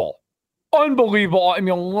unbelievable. Unbelievable. I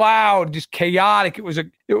mean, loud, just chaotic. It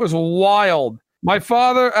was wild. My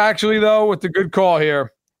father, actually, though, with the good call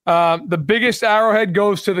here, the biggest arrowhead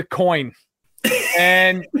goes to the coin.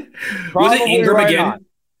 And was it Ingram again?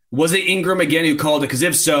 Was it Ingram again who called it? Because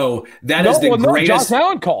if so, that is the greatest. Josh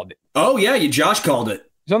Allen called it. Oh, yeah, Josh called it.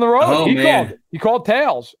 He's on the road. Oh, he man. called it. He called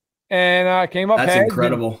tails and came up. That's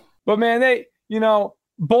incredible. But, man,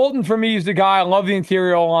 Bolton for me is the guy. I love the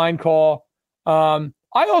interior line call. I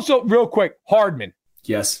also, real quick, Hardman.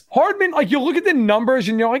 Yes. Hardman, like, you look at the numbers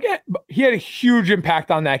and you're like, he had a huge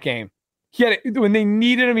impact on that game. When they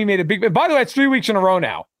needed him, he made a big. By the way, it's 3 weeks in a row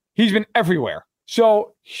now. He's been everywhere.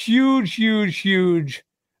 So huge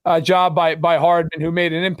job by Hardman, who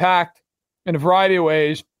made an impact in a variety of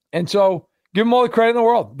ways. And so give them all the credit in the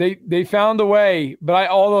world. They found a way. But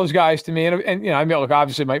all those guys to me, and look,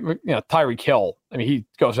 obviously, Tyreek Hill. I mean, he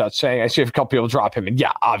goes out saying, I see a couple people drop him, and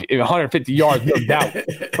 150 yards, no doubt,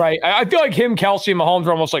 right? I feel like him, Kelsey, and Mahomes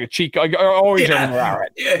are almost like a cheat, like always on the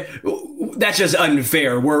arrowhead. Yeah. That's just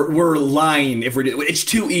unfair. We're lying if it's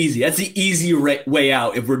too easy. That's the easy way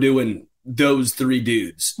out if we're doing those three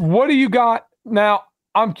dudes. What do you got now?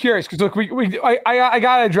 I'm curious because look, I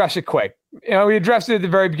gotta address it quick. We addressed it at the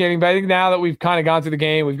very beginning, but I think now that we've kind of gone through the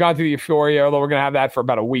game, we've gone through the euphoria, although we're going to have that for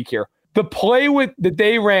about a week here. The play that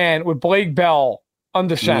they ran with Blake Bell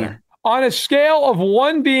under center, on a scale of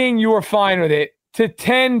 1 being you were fine with it to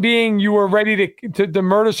 10 being you were ready to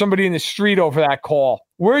murder somebody in the street over that call,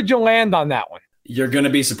 where'd you land on that one? You're going to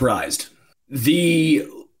be surprised.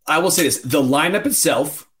 I will say this, the lineup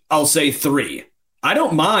itself, I'll say 3. I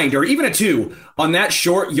don't mind, or even a 2, on that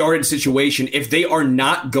short yardage situation if they are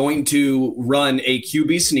not going to run a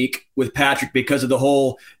QB sneak with Patrick because of the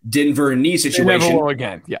whole Denver knee situation. They never will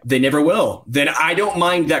again. Yeah. They never will. Then I don't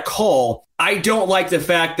mind that call. I don't like the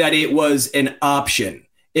fact that it was an option.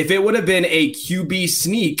 If it would have been a QB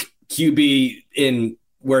sneak, QB in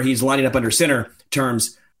where he's lining up under center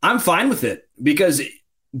terms, I'm fine with it because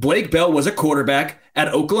Blake Bell was a quarterback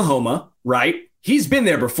at Oklahoma, right? He's been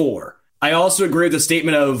there before. I also agree with the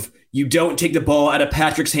statement of you don't take the ball out of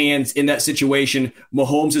Patrick's hands in that situation.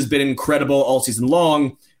 Mahomes has been incredible all season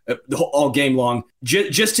long, all game long.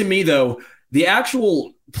 Just to me, though, the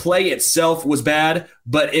actual play itself was bad,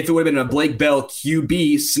 but if it would have been a Blake Bell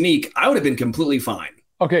QB sneak, I would have been completely fine.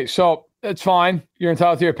 Okay, so it's fine. You're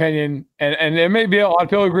entitled to your opinion, and there may be a lot of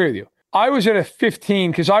people who agree with you. I was at a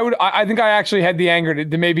 15 because I think I actually had the anger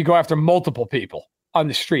to maybe go after multiple people on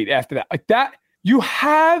the street after that. Like that, you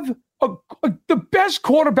have the best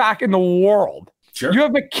quarterback in the world. Sure. You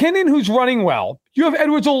have McKinnon who's running well. You have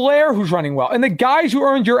Edwards-Helaire who's running well. And the guys who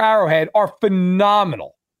earned your arrowhead are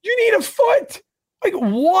phenomenal. You need a foot. Like,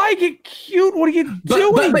 why get cute? What are you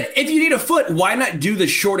doing? But if you need a foot, why not do the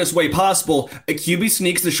shortest way possible? A QB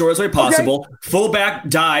sneaks the shortest way possible. Okay. Fullback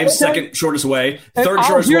dives, second shortest way. Third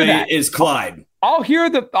shortest way is Clyde. I'll hear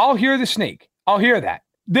the sneak. I'll hear that.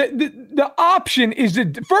 The option is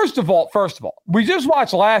first of all, we just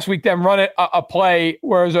watched last week them run a play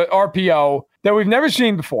where it's an RPO that we've never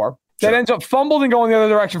seen before that ends up fumbled and going the other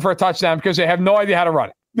direction for a touchdown because they have no idea how to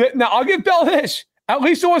run it. Now, I'll give Bell this. At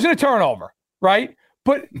least it wasn't a turnover, right?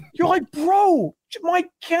 But you're like, bro, my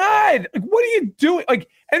God, like, what are you doing? Like,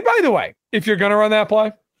 and by the way, if you're going to run that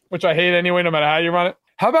play, which I hate anyway, no matter how you run it,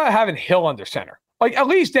 how about having Hill under center? Like, at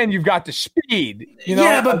least then you've got the speed, you know?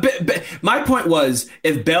 Yeah, but my point was,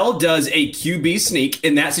 if Bell does a QB sneak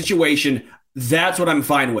in that situation, that's what I'm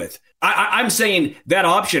fine with. I'm saying that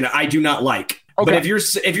option I do not like. Okay. But if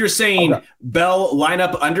you're saying Bell line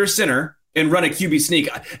up under center and run a QB sneak,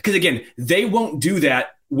 because again, they won't do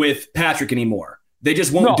that with Patrick anymore. They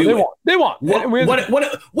just won't do it. They won't.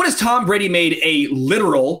 What has Tom Brady made a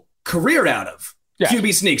literal career out of? Yes.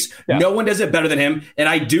 QB sneaks. Yeah. No one does it better than him. And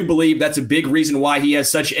I do believe that's a big reason why he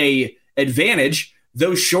has such a advantage.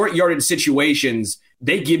 Those short yardage situations,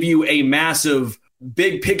 they give you a massive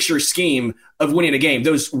big picture scheme of winning a game.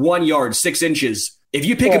 Those 1 yard, 6 inches. If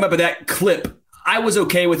you pick him up at that clip, I was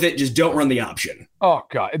okay with it. Just don't run the option. Oh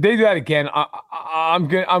God, if they do that again, I'm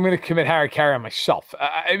gonna commit Harry Carey on myself.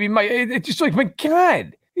 I mean, it's just like, my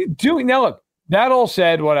God, you're doing now. Look, that all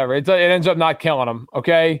said, whatever. It ends up not killing him.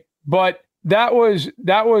 Okay, but that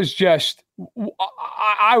was just.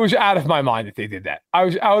 I was out of my mind that they did that. I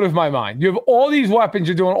was out of my mind. You have all these weapons.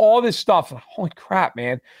 You're doing all this stuff. Holy crap,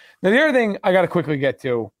 man. Now, the other thing I got to quickly get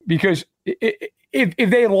to, because if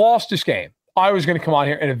they lost this game, I was going to come on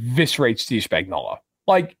here and eviscerate Steve Spagnuolo.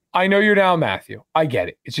 Like, I know you're down, Matthew. I get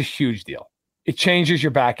it. It's a huge deal. It changes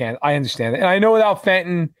your back end. I understand it. And I know without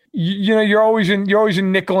Fenton, you're always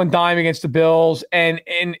in nickel and dime against the Bills, and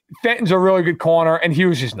Fenton's a really good corner, and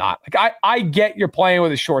Hughes is not. Like I get you're playing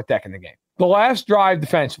with a short deck in the game. The last drive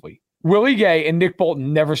defensively, Willie Gay and Nick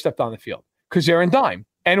Bolton never stepped on the field because they're in dime.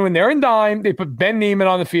 And when they're in dime, they put Ben Neiman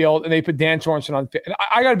on the field and they put Dan Sorensen on the field.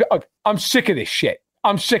 And I'm sick of this shit.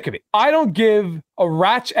 I'm sick of it. I don't give a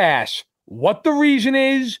rat's ass what the reason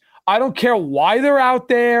is. I don't care why they're out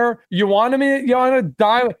there. You want them in, on a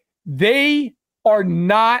dime. They are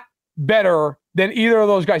not better than either of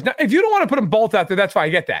those guys. Now, if you don't want to put them both out there, that's fine. I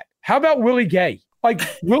get that. How about Willie Gay? Like,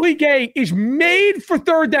 Willie Gay is made for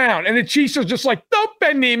third down, and the Chiefs are just like, nope,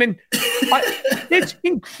 Ben Neiman. It's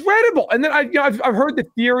incredible. And then I've heard the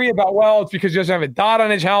theory about, well, it's because he doesn't have a dot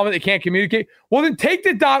on his helmet. They can't communicate. Well, then take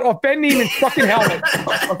the dot off Ben Neiman's fucking helmet,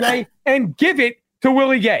 okay, and give it to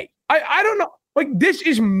Willie Gay. I don't know. Like, this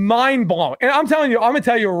is mind-blowing. And I'm telling you, I'm going to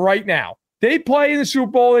tell you right now, they play in the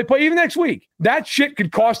Super Bowl. They play even next week. That shit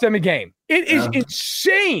could cost them a game. It is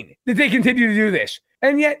insane that they continue to do this.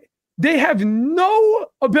 And yet, they have no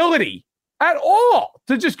ability at all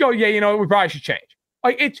to just go, yeah, we probably should change.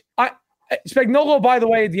 Like Spagnuolo, by the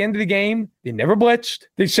way, at the end of the game, they never blitzed.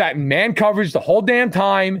 They sat in man coverage the whole damn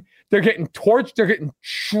time. They're getting torched. They're getting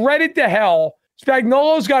shredded to hell.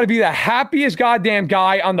 Spagnuolo's got to be the happiest goddamn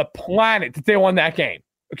guy on the planet that they won that game.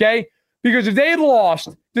 Okay? Because if they had lost,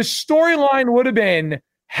 the storyline would have been,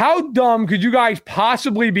 how dumb could you guys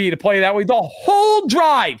possibly be to play that way? The whole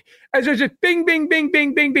drive, as there's just bing, bing, bing,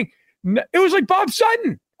 bing, bing, bing. It was like Bob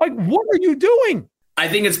Sutton. Like, what are you doing? I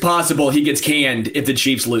think it's possible he gets canned if the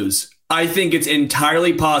Chiefs lose. I think it's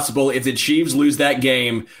entirely possible if the Chiefs lose that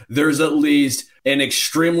game, there's at least an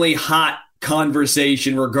extremely hot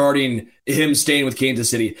conversation regarding him staying with Kansas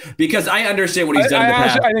City. Because I understand what he's done in the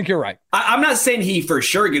past. I think you're right. I'm not saying he for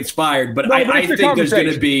sure gets fired, but I think there's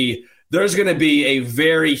going to be a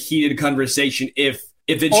very heated conversation if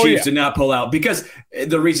the Chiefs did not pull out. Because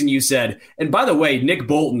the reason you said, and by the way, Nick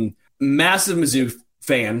Bolton, massive Mizzou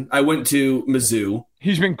fan. I went to Mizzou.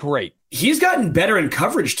 He's been great. He's gotten better in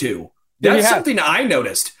coverage too. That's something I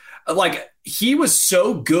noticed. Like, he was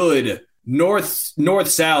so good north,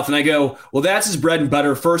 south. And I go, well, that's his bread and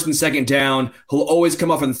butter. First and second down. He'll always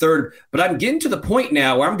come off on third. But I'm getting to the point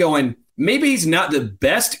now where I'm going, maybe he's not the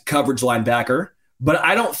best coverage linebacker, but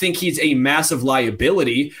I don't think he's a massive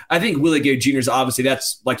liability. I think Willie Gay Jr. is obviously,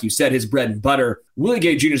 that's, like you said, his bread and butter. Willie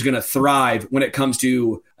Gay Jr. is going to thrive when it comes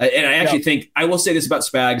to, and I actually think, I will say this about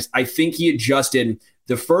Spags, I think he adjusted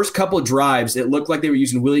the first couple of drives. It looked like they were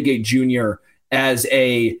using Willie Gay Jr. as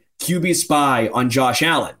a QB spy on Josh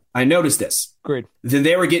Allen. I noticed this. Great. Then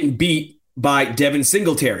they were getting beat by Devin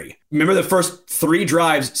Singletary. Remember the first 3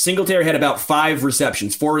 drives, Singletary had about 4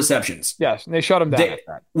 receptions. Yes, and they shut him down.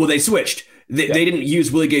 Well, they switched. They didn't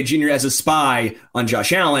use Willie Gay Jr. as a spy on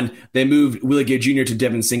Josh Allen. They moved Willie Gay Jr. to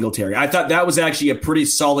Devin Singletary. I thought that was actually a pretty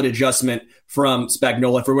solid adjustment from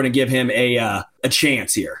Spagnuolo if we're going to give him a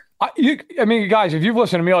chance here. I mean, guys, if you've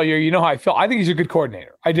listened to me all year, you know how I feel. I think he's a good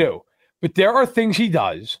coordinator. I do. But there are things he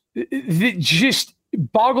does that just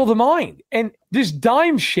boggle the mind. And this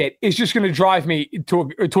dime shit is just going to drive me to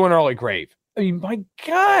an early grave. I mean, my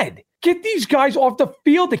God. Get these guys off the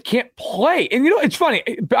field that can't play. And it's funny.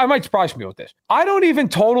 I might surprise me with this. I don't even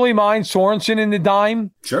totally mind Sorensen in the dime.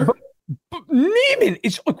 Sure. But Neiman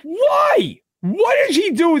is like, why? What does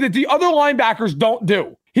he do that the other linebackers don't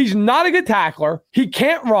do? He's not a good tackler. He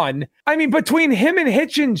can't run. I mean, between him and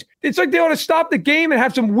Hitchens, it's like they ought to stop the game and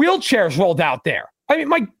have some wheelchairs rolled out there. I mean,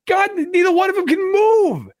 my God, neither one of them can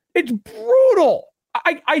move. It's brutal.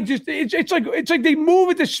 It's like they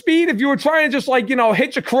move at the speed if you were trying to just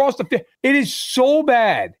hitch across the field. It is so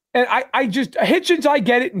bad. And Hitchens, I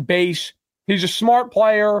get it in base. He's a smart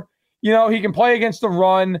player. He can play against the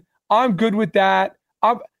run. I'm good with that.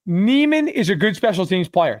 Neiman is a good special teams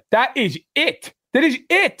player. That is it. That is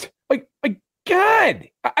it. Like God,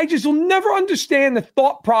 I just will never understand the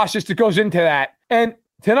thought process that goes into that. And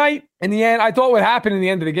tonight, in the end, I thought what happened in the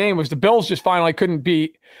end of the game was the Bills just finally couldn't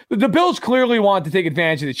beat. The Bills clearly wanted to take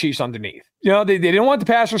advantage of the Chiefs underneath. They didn't want the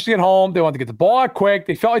pass rush to get home. They wanted to get the ball out quick.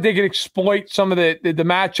 They felt like they could exploit some of the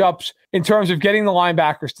matchups in terms of getting the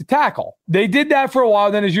linebackers to tackle. They did that for a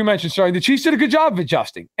while. Then, as you mentioned, the Chiefs did a good job of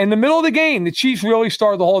adjusting. In the middle of the game, the Chiefs really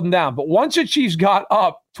started to hold them down. But once the Chiefs got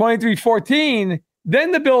up 23-14,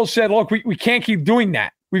 then the Bills said, look, we can't keep doing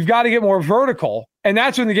that. We've got to get more vertical. And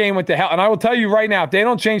that's when the game went to hell. And I will tell you right now, if they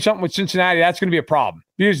don't change something with Cincinnati, that's going to be a problem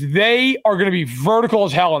because they are going to be vertical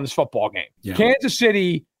as hell in this football game. Yeah. Kansas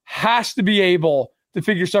City has to be able to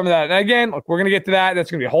figure some of that. And again, look, we're going to get to that.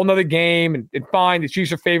 That's going to be a whole nother game. And fine, the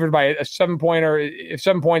Chiefs are favored by a 7-pointer. If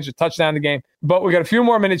 7 points, a touchdown in the game. But we got a few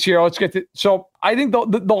more minutes here. Let's get to. So I think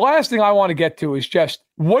the last thing I want to get to is just,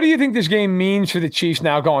 what do you think this game means for the Chiefs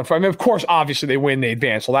now going forward? I mean, of course, obviously they win, they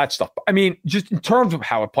advance, all that stuff. But I mean, just in terms of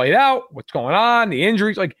how it played out, what's going on, the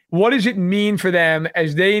injuries, like what does it mean for them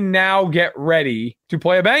as they now get ready to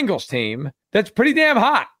play a Bengals team that's pretty damn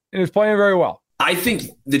hot and is playing very well? I think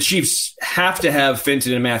the Chiefs have to have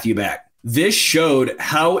Fenton and Matthew back. This showed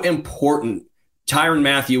how important Tyrann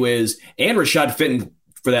Mathieu is, and Rashad Fenton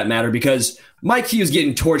for that matter, because Mike Hughes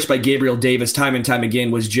getting torched by Gabriel Davis time and time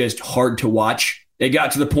again was just hard to watch. It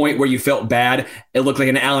got to the point where you felt bad. It looked like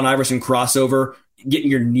an Allen Iverson crossover,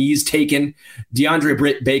 getting your knees taken.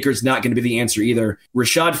 DeAndre Baker's not going to be the answer either.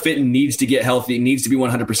 Rashad Fenton needs to get healthy, needs to be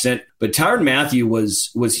 100%. But Tyrann Mathieu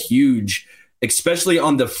was huge, especially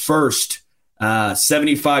on the first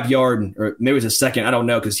 75-yard, or maybe it was a second, I don't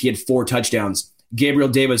know, because he had 4 touchdowns. Gabriel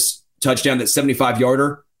Davis touchdown, that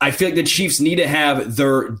 75-yarder. I feel like the Chiefs need to have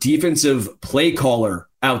their defensive play caller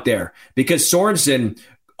out there, because Sorensen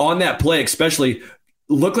on that play especially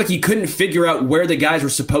looked like he couldn't figure out where the guys were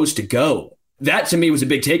supposed to go. That to me was a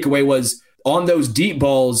big takeaway, was on those deep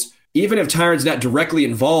balls, even if Tyrann's not directly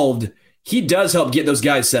involved, he does help get those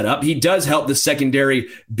guys set up. He does help the secondary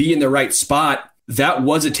be in the right spot. That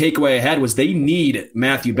was a takeaway I had, was they need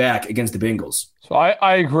Matthew back against the Bengals. So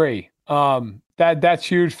I agree. That's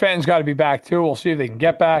huge. Fenton's got to be back too. We'll see if they can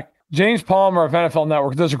get back. James Palmer of NFL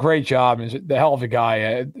Network does a great job. He's the hell of a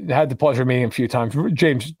guy. I had the pleasure of meeting him a few times.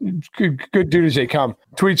 James, good dude as they come.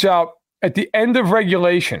 Tweets out, at the end of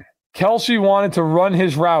regulation, Kelce wanted to run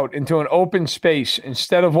his route into an open space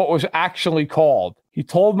instead of what was actually called. He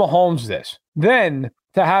told Mahomes this. Then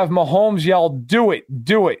to have Mahomes yell, do it,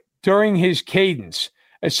 during his cadence,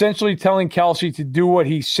 essentially telling Kelce to do what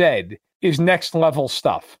he said, is next level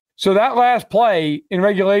stuff. So that last play in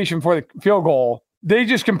regulation for the field goal, they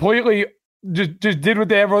just completely just did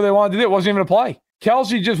whatever they wanted to do. It wasn't even a play.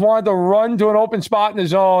 Kelce just wanted to run to an open spot in the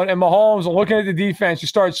zone, and Mahomes, looking at the defense,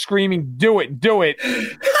 just started screaming, do it,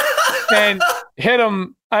 and hit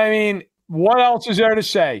him. I mean, what else is there to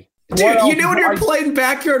say? Dude, you know when you're playing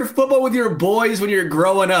backyard football with your boys when you're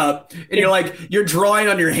growing up, and you're drawing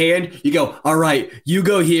on your hand, you go, all right, you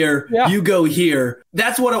go here, you go here.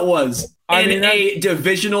 That's what it was. In a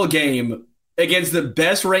divisional game against the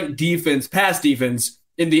best-ranked defense, pass defense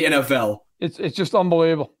in the NFL. It's just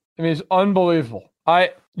unbelievable. I mean, it's unbelievable.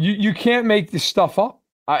 You can't make this stuff up.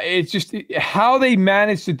 It's just how they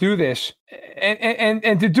managed to do this,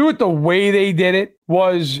 and to do it the way they did it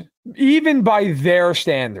was, even by their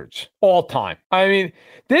standards, all time. I mean,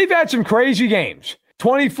 they've had some crazy games.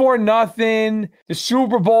 24-0, the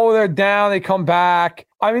Super Bowl, they're down, they come back.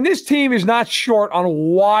 I mean, this team is not short on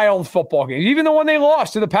wild football games, even the one they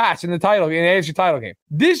lost to the Pats in the AFC title game.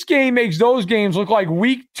 This game makes those games look like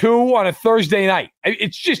week 2 on a Thursday night.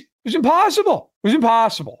 It was impossible. It was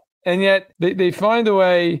impossible. And yet they find a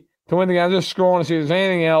way to win the game. I'm just scrolling to see if there's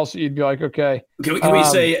anything else you'd be like, okay. Can we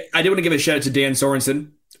say, I do want to give a shout out to Dan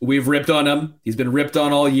Sorensen. We've ripped on him. He's been ripped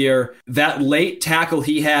on all year. That late tackle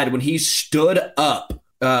he had when he stood up,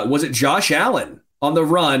 was it Josh Allen on the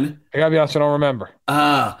run? I gotta be honest, I don't remember.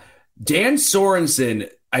 Dan Sorensen,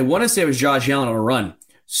 I want to say it was Josh Allen on a run,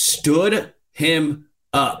 stood him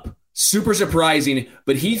up. Super surprising,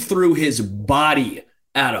 but he threw his body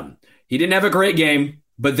at him. He didn't have a great game,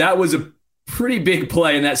 but that was a pretty big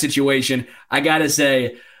play in that situation. I gotta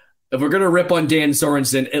say, if we're going to rip on Dan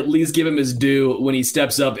Sorensen, at least give him his due when he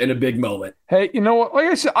steps up in a big moment. Hey, you know what? Like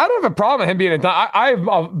I said, I don't have a problem with him being I have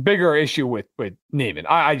a bigger issue with Neiman.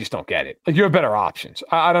 I just don't get it. Like, you have better options.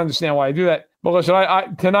 I don't understand why I do that. But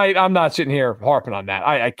listen, tonight, I'm not sitting here harping on that.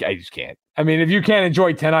 I just can't. I mean, if you can't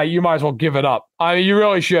enjoy tonight, you might as well give it up. I mean, you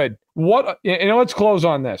really should. Let's close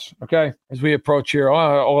on this, okay? As we approach here,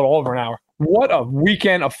 a little over an hour. What a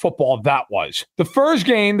weekend of football that was. The first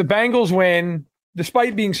game, the Bengals win,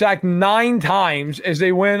 despite being sacked 9 times, as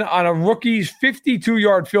they win on a rookie's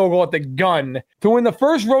 52-yard field goal at the gun to win the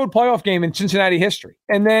first road playoff game in Cincinnati history.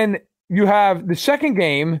 And then you have the second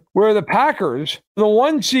game where the Packers, the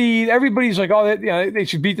 1 seed, everybody's like, oh, they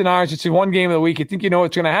should beat the Niners. It's the one game of the week. You think you know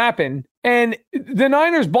what's going to happen. And the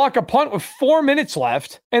Niners block a punt with 4 minutes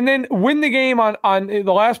left and then win the game on the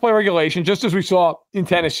last play regulation, just as we saw in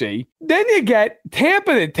Tennessee. Then you get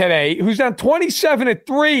Tampa today, who's down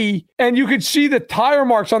 27-3, and you could see the tire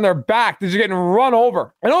marks on their back. They're getting run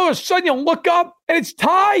over. And all of a sudden you look up and it's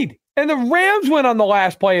tied. And the Rams win on the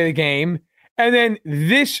last play of the game. And then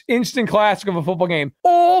this instant classic of a football game,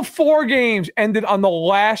 all 4 games ended on the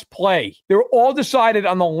last play. They were all decided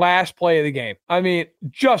on the last play of the game. I mean,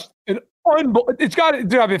 just an It's got to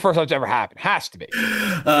be the first time it's ever happened. Has to be.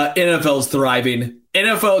 NFL's thriving.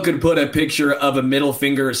 NFL could put a picture of a middle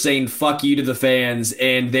finger saying "fuck you" to the fans,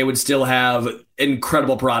 and they would still have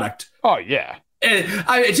incredible product. Oh yeah. And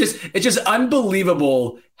it's just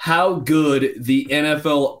unbelievable how good the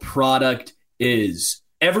NFL product is.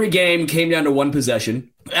 Every game came down to one possession.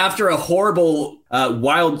 After a horrible,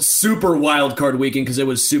 super wild card weekend, because it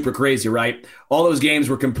was super crazy, right? All those games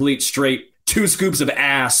were complete straight 2 scoops of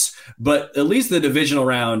ass, but at least the divisional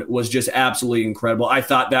round was just absolutely incredible. I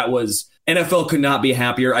thought that was NFL could not be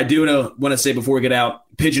happier. I do want to say before we get out,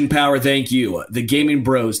 Pigeon Power, thank you. The Gaming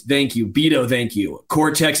Bros, thank you. Beto, thank you.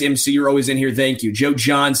 Cortex MC, you're always in here, thank you. Joe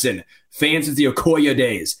Johnson, fans of the Okoye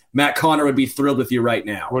days. Matt Connor would be thrilled with you right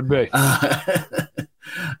now. Would be.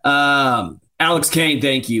 Alex Kane,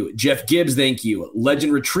 thank you. Jeff Gibbs, thank you.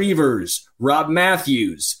 Legend Retrievers, Rob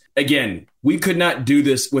Matthews. Again, we could not do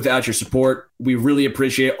this without your support. We really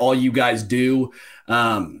appreciate all you guys do.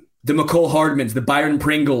 The McCole Hardmans, the Byron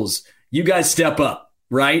Pringles, you guys step up,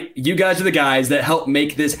 right? You guys are the guys that help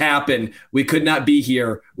make this happen. We could not be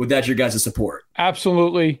here without your guys' support.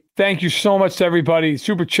 Absolutely. Thank you so much to everybody,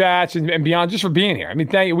 super chats and beyond, just for being here. I mean,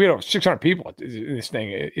 thank you. We had over 600 people in this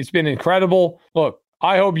thing. It's been incredible. Look,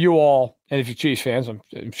 I hope you all, and if you're Chiefs fans, I'm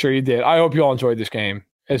sure you did, I hope you all enjoyed this game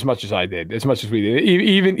as much as I did, as much as we did.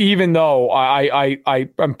 Even though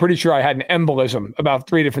I'm pretty sure I had an embolism about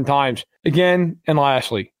 3 different times. Again, and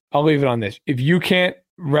lastly, I'll leave it on this. If you can't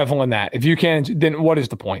revel in that, if you can't, then what is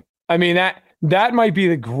the point? I mean, that might be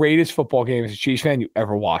the greatest football game as a Chiefs fan you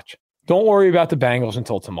ever watch. Don't worry about the Bengals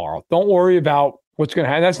until tomorrow. Don't worry about what's going to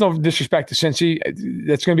happen. That's no disrespect to Cincy.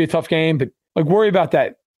 That's going to be a tough game, but worry about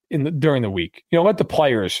that during the week. Let the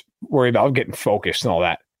players worry about getting focused and all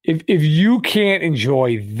that. If you can't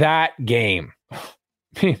enjoy that game, I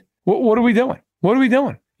mean, what are we doing? What are we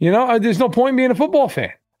doing? There's no point in being a football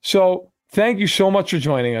fan. So thank you so much for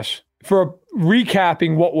joining us, for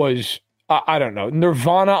recapping what was, I don't know,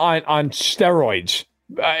 Nirvana on steroids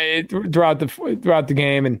throughout the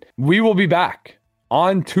game. And we will be back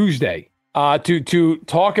on Tuesday to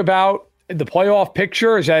talk about the playoff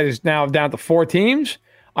picture, as that is now down to 4 teams.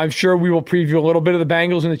 I'm sure we will preview a little bit of the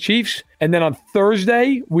Bengals and the Chiefs. And then on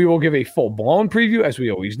Thursday, we will give a full-blown preview, as we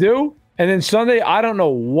always do. And then Sunday, I don't know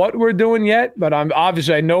what we're doing yet, but I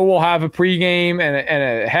know we'll have a pregame and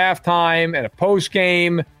a halftime and a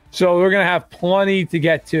postgame. So we're going to have plenty to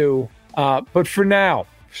get to. But for now,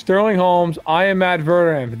 Sterling Holmes, I am Matt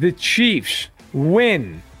Verderham. The Chiefs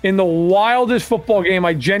win in the wildest football game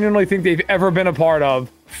I genuinely think they've ever been a part of,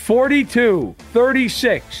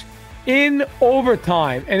 42-36. In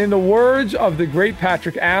overtime. And in the words of the great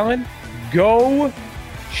Patrick Allen, go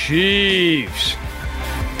Chiefs.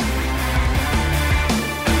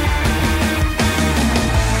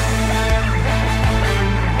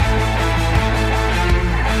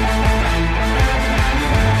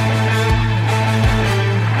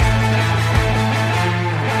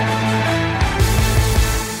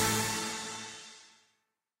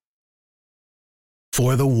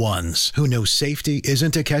 For the ones who know safety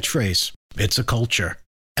isn't a catchphrase, it's a culture.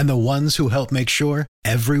 And the ones who help make sure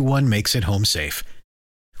everyone makes it home safe.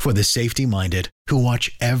 For the safety-minded who watch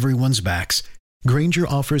everyone's backs, Grainger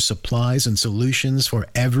offers supplies and solutions for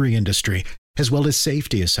every industry, as well as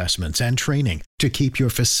safety assessments and training to keep your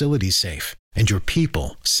facilities safe and your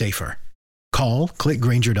people safer. Call, click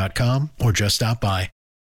Grainger.com, or just stop by.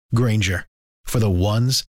 Grainger, for the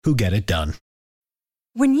ones who get it done.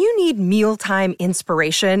 When you need mealtime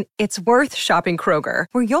inspiration, it's worth shopping Kroger,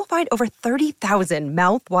 where you'll find over 30,000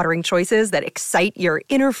 mouth-watering choices that excite your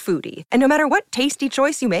inner foodie. And no matter what tasty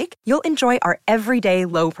choice you make, you'll enjoy our everyday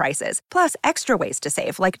low prices, plus extra ways to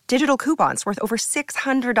save, like digital coupons worth over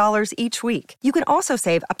 $600 each week. You can also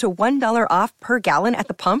save up to $1 off per gallon at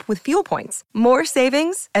the pump with fuel points. More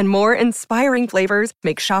savings and more inspiring flavors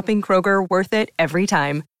make shopping Kroger worth it every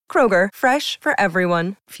time. Kroger, fresh for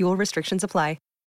everyone. Fuel restrictions apply.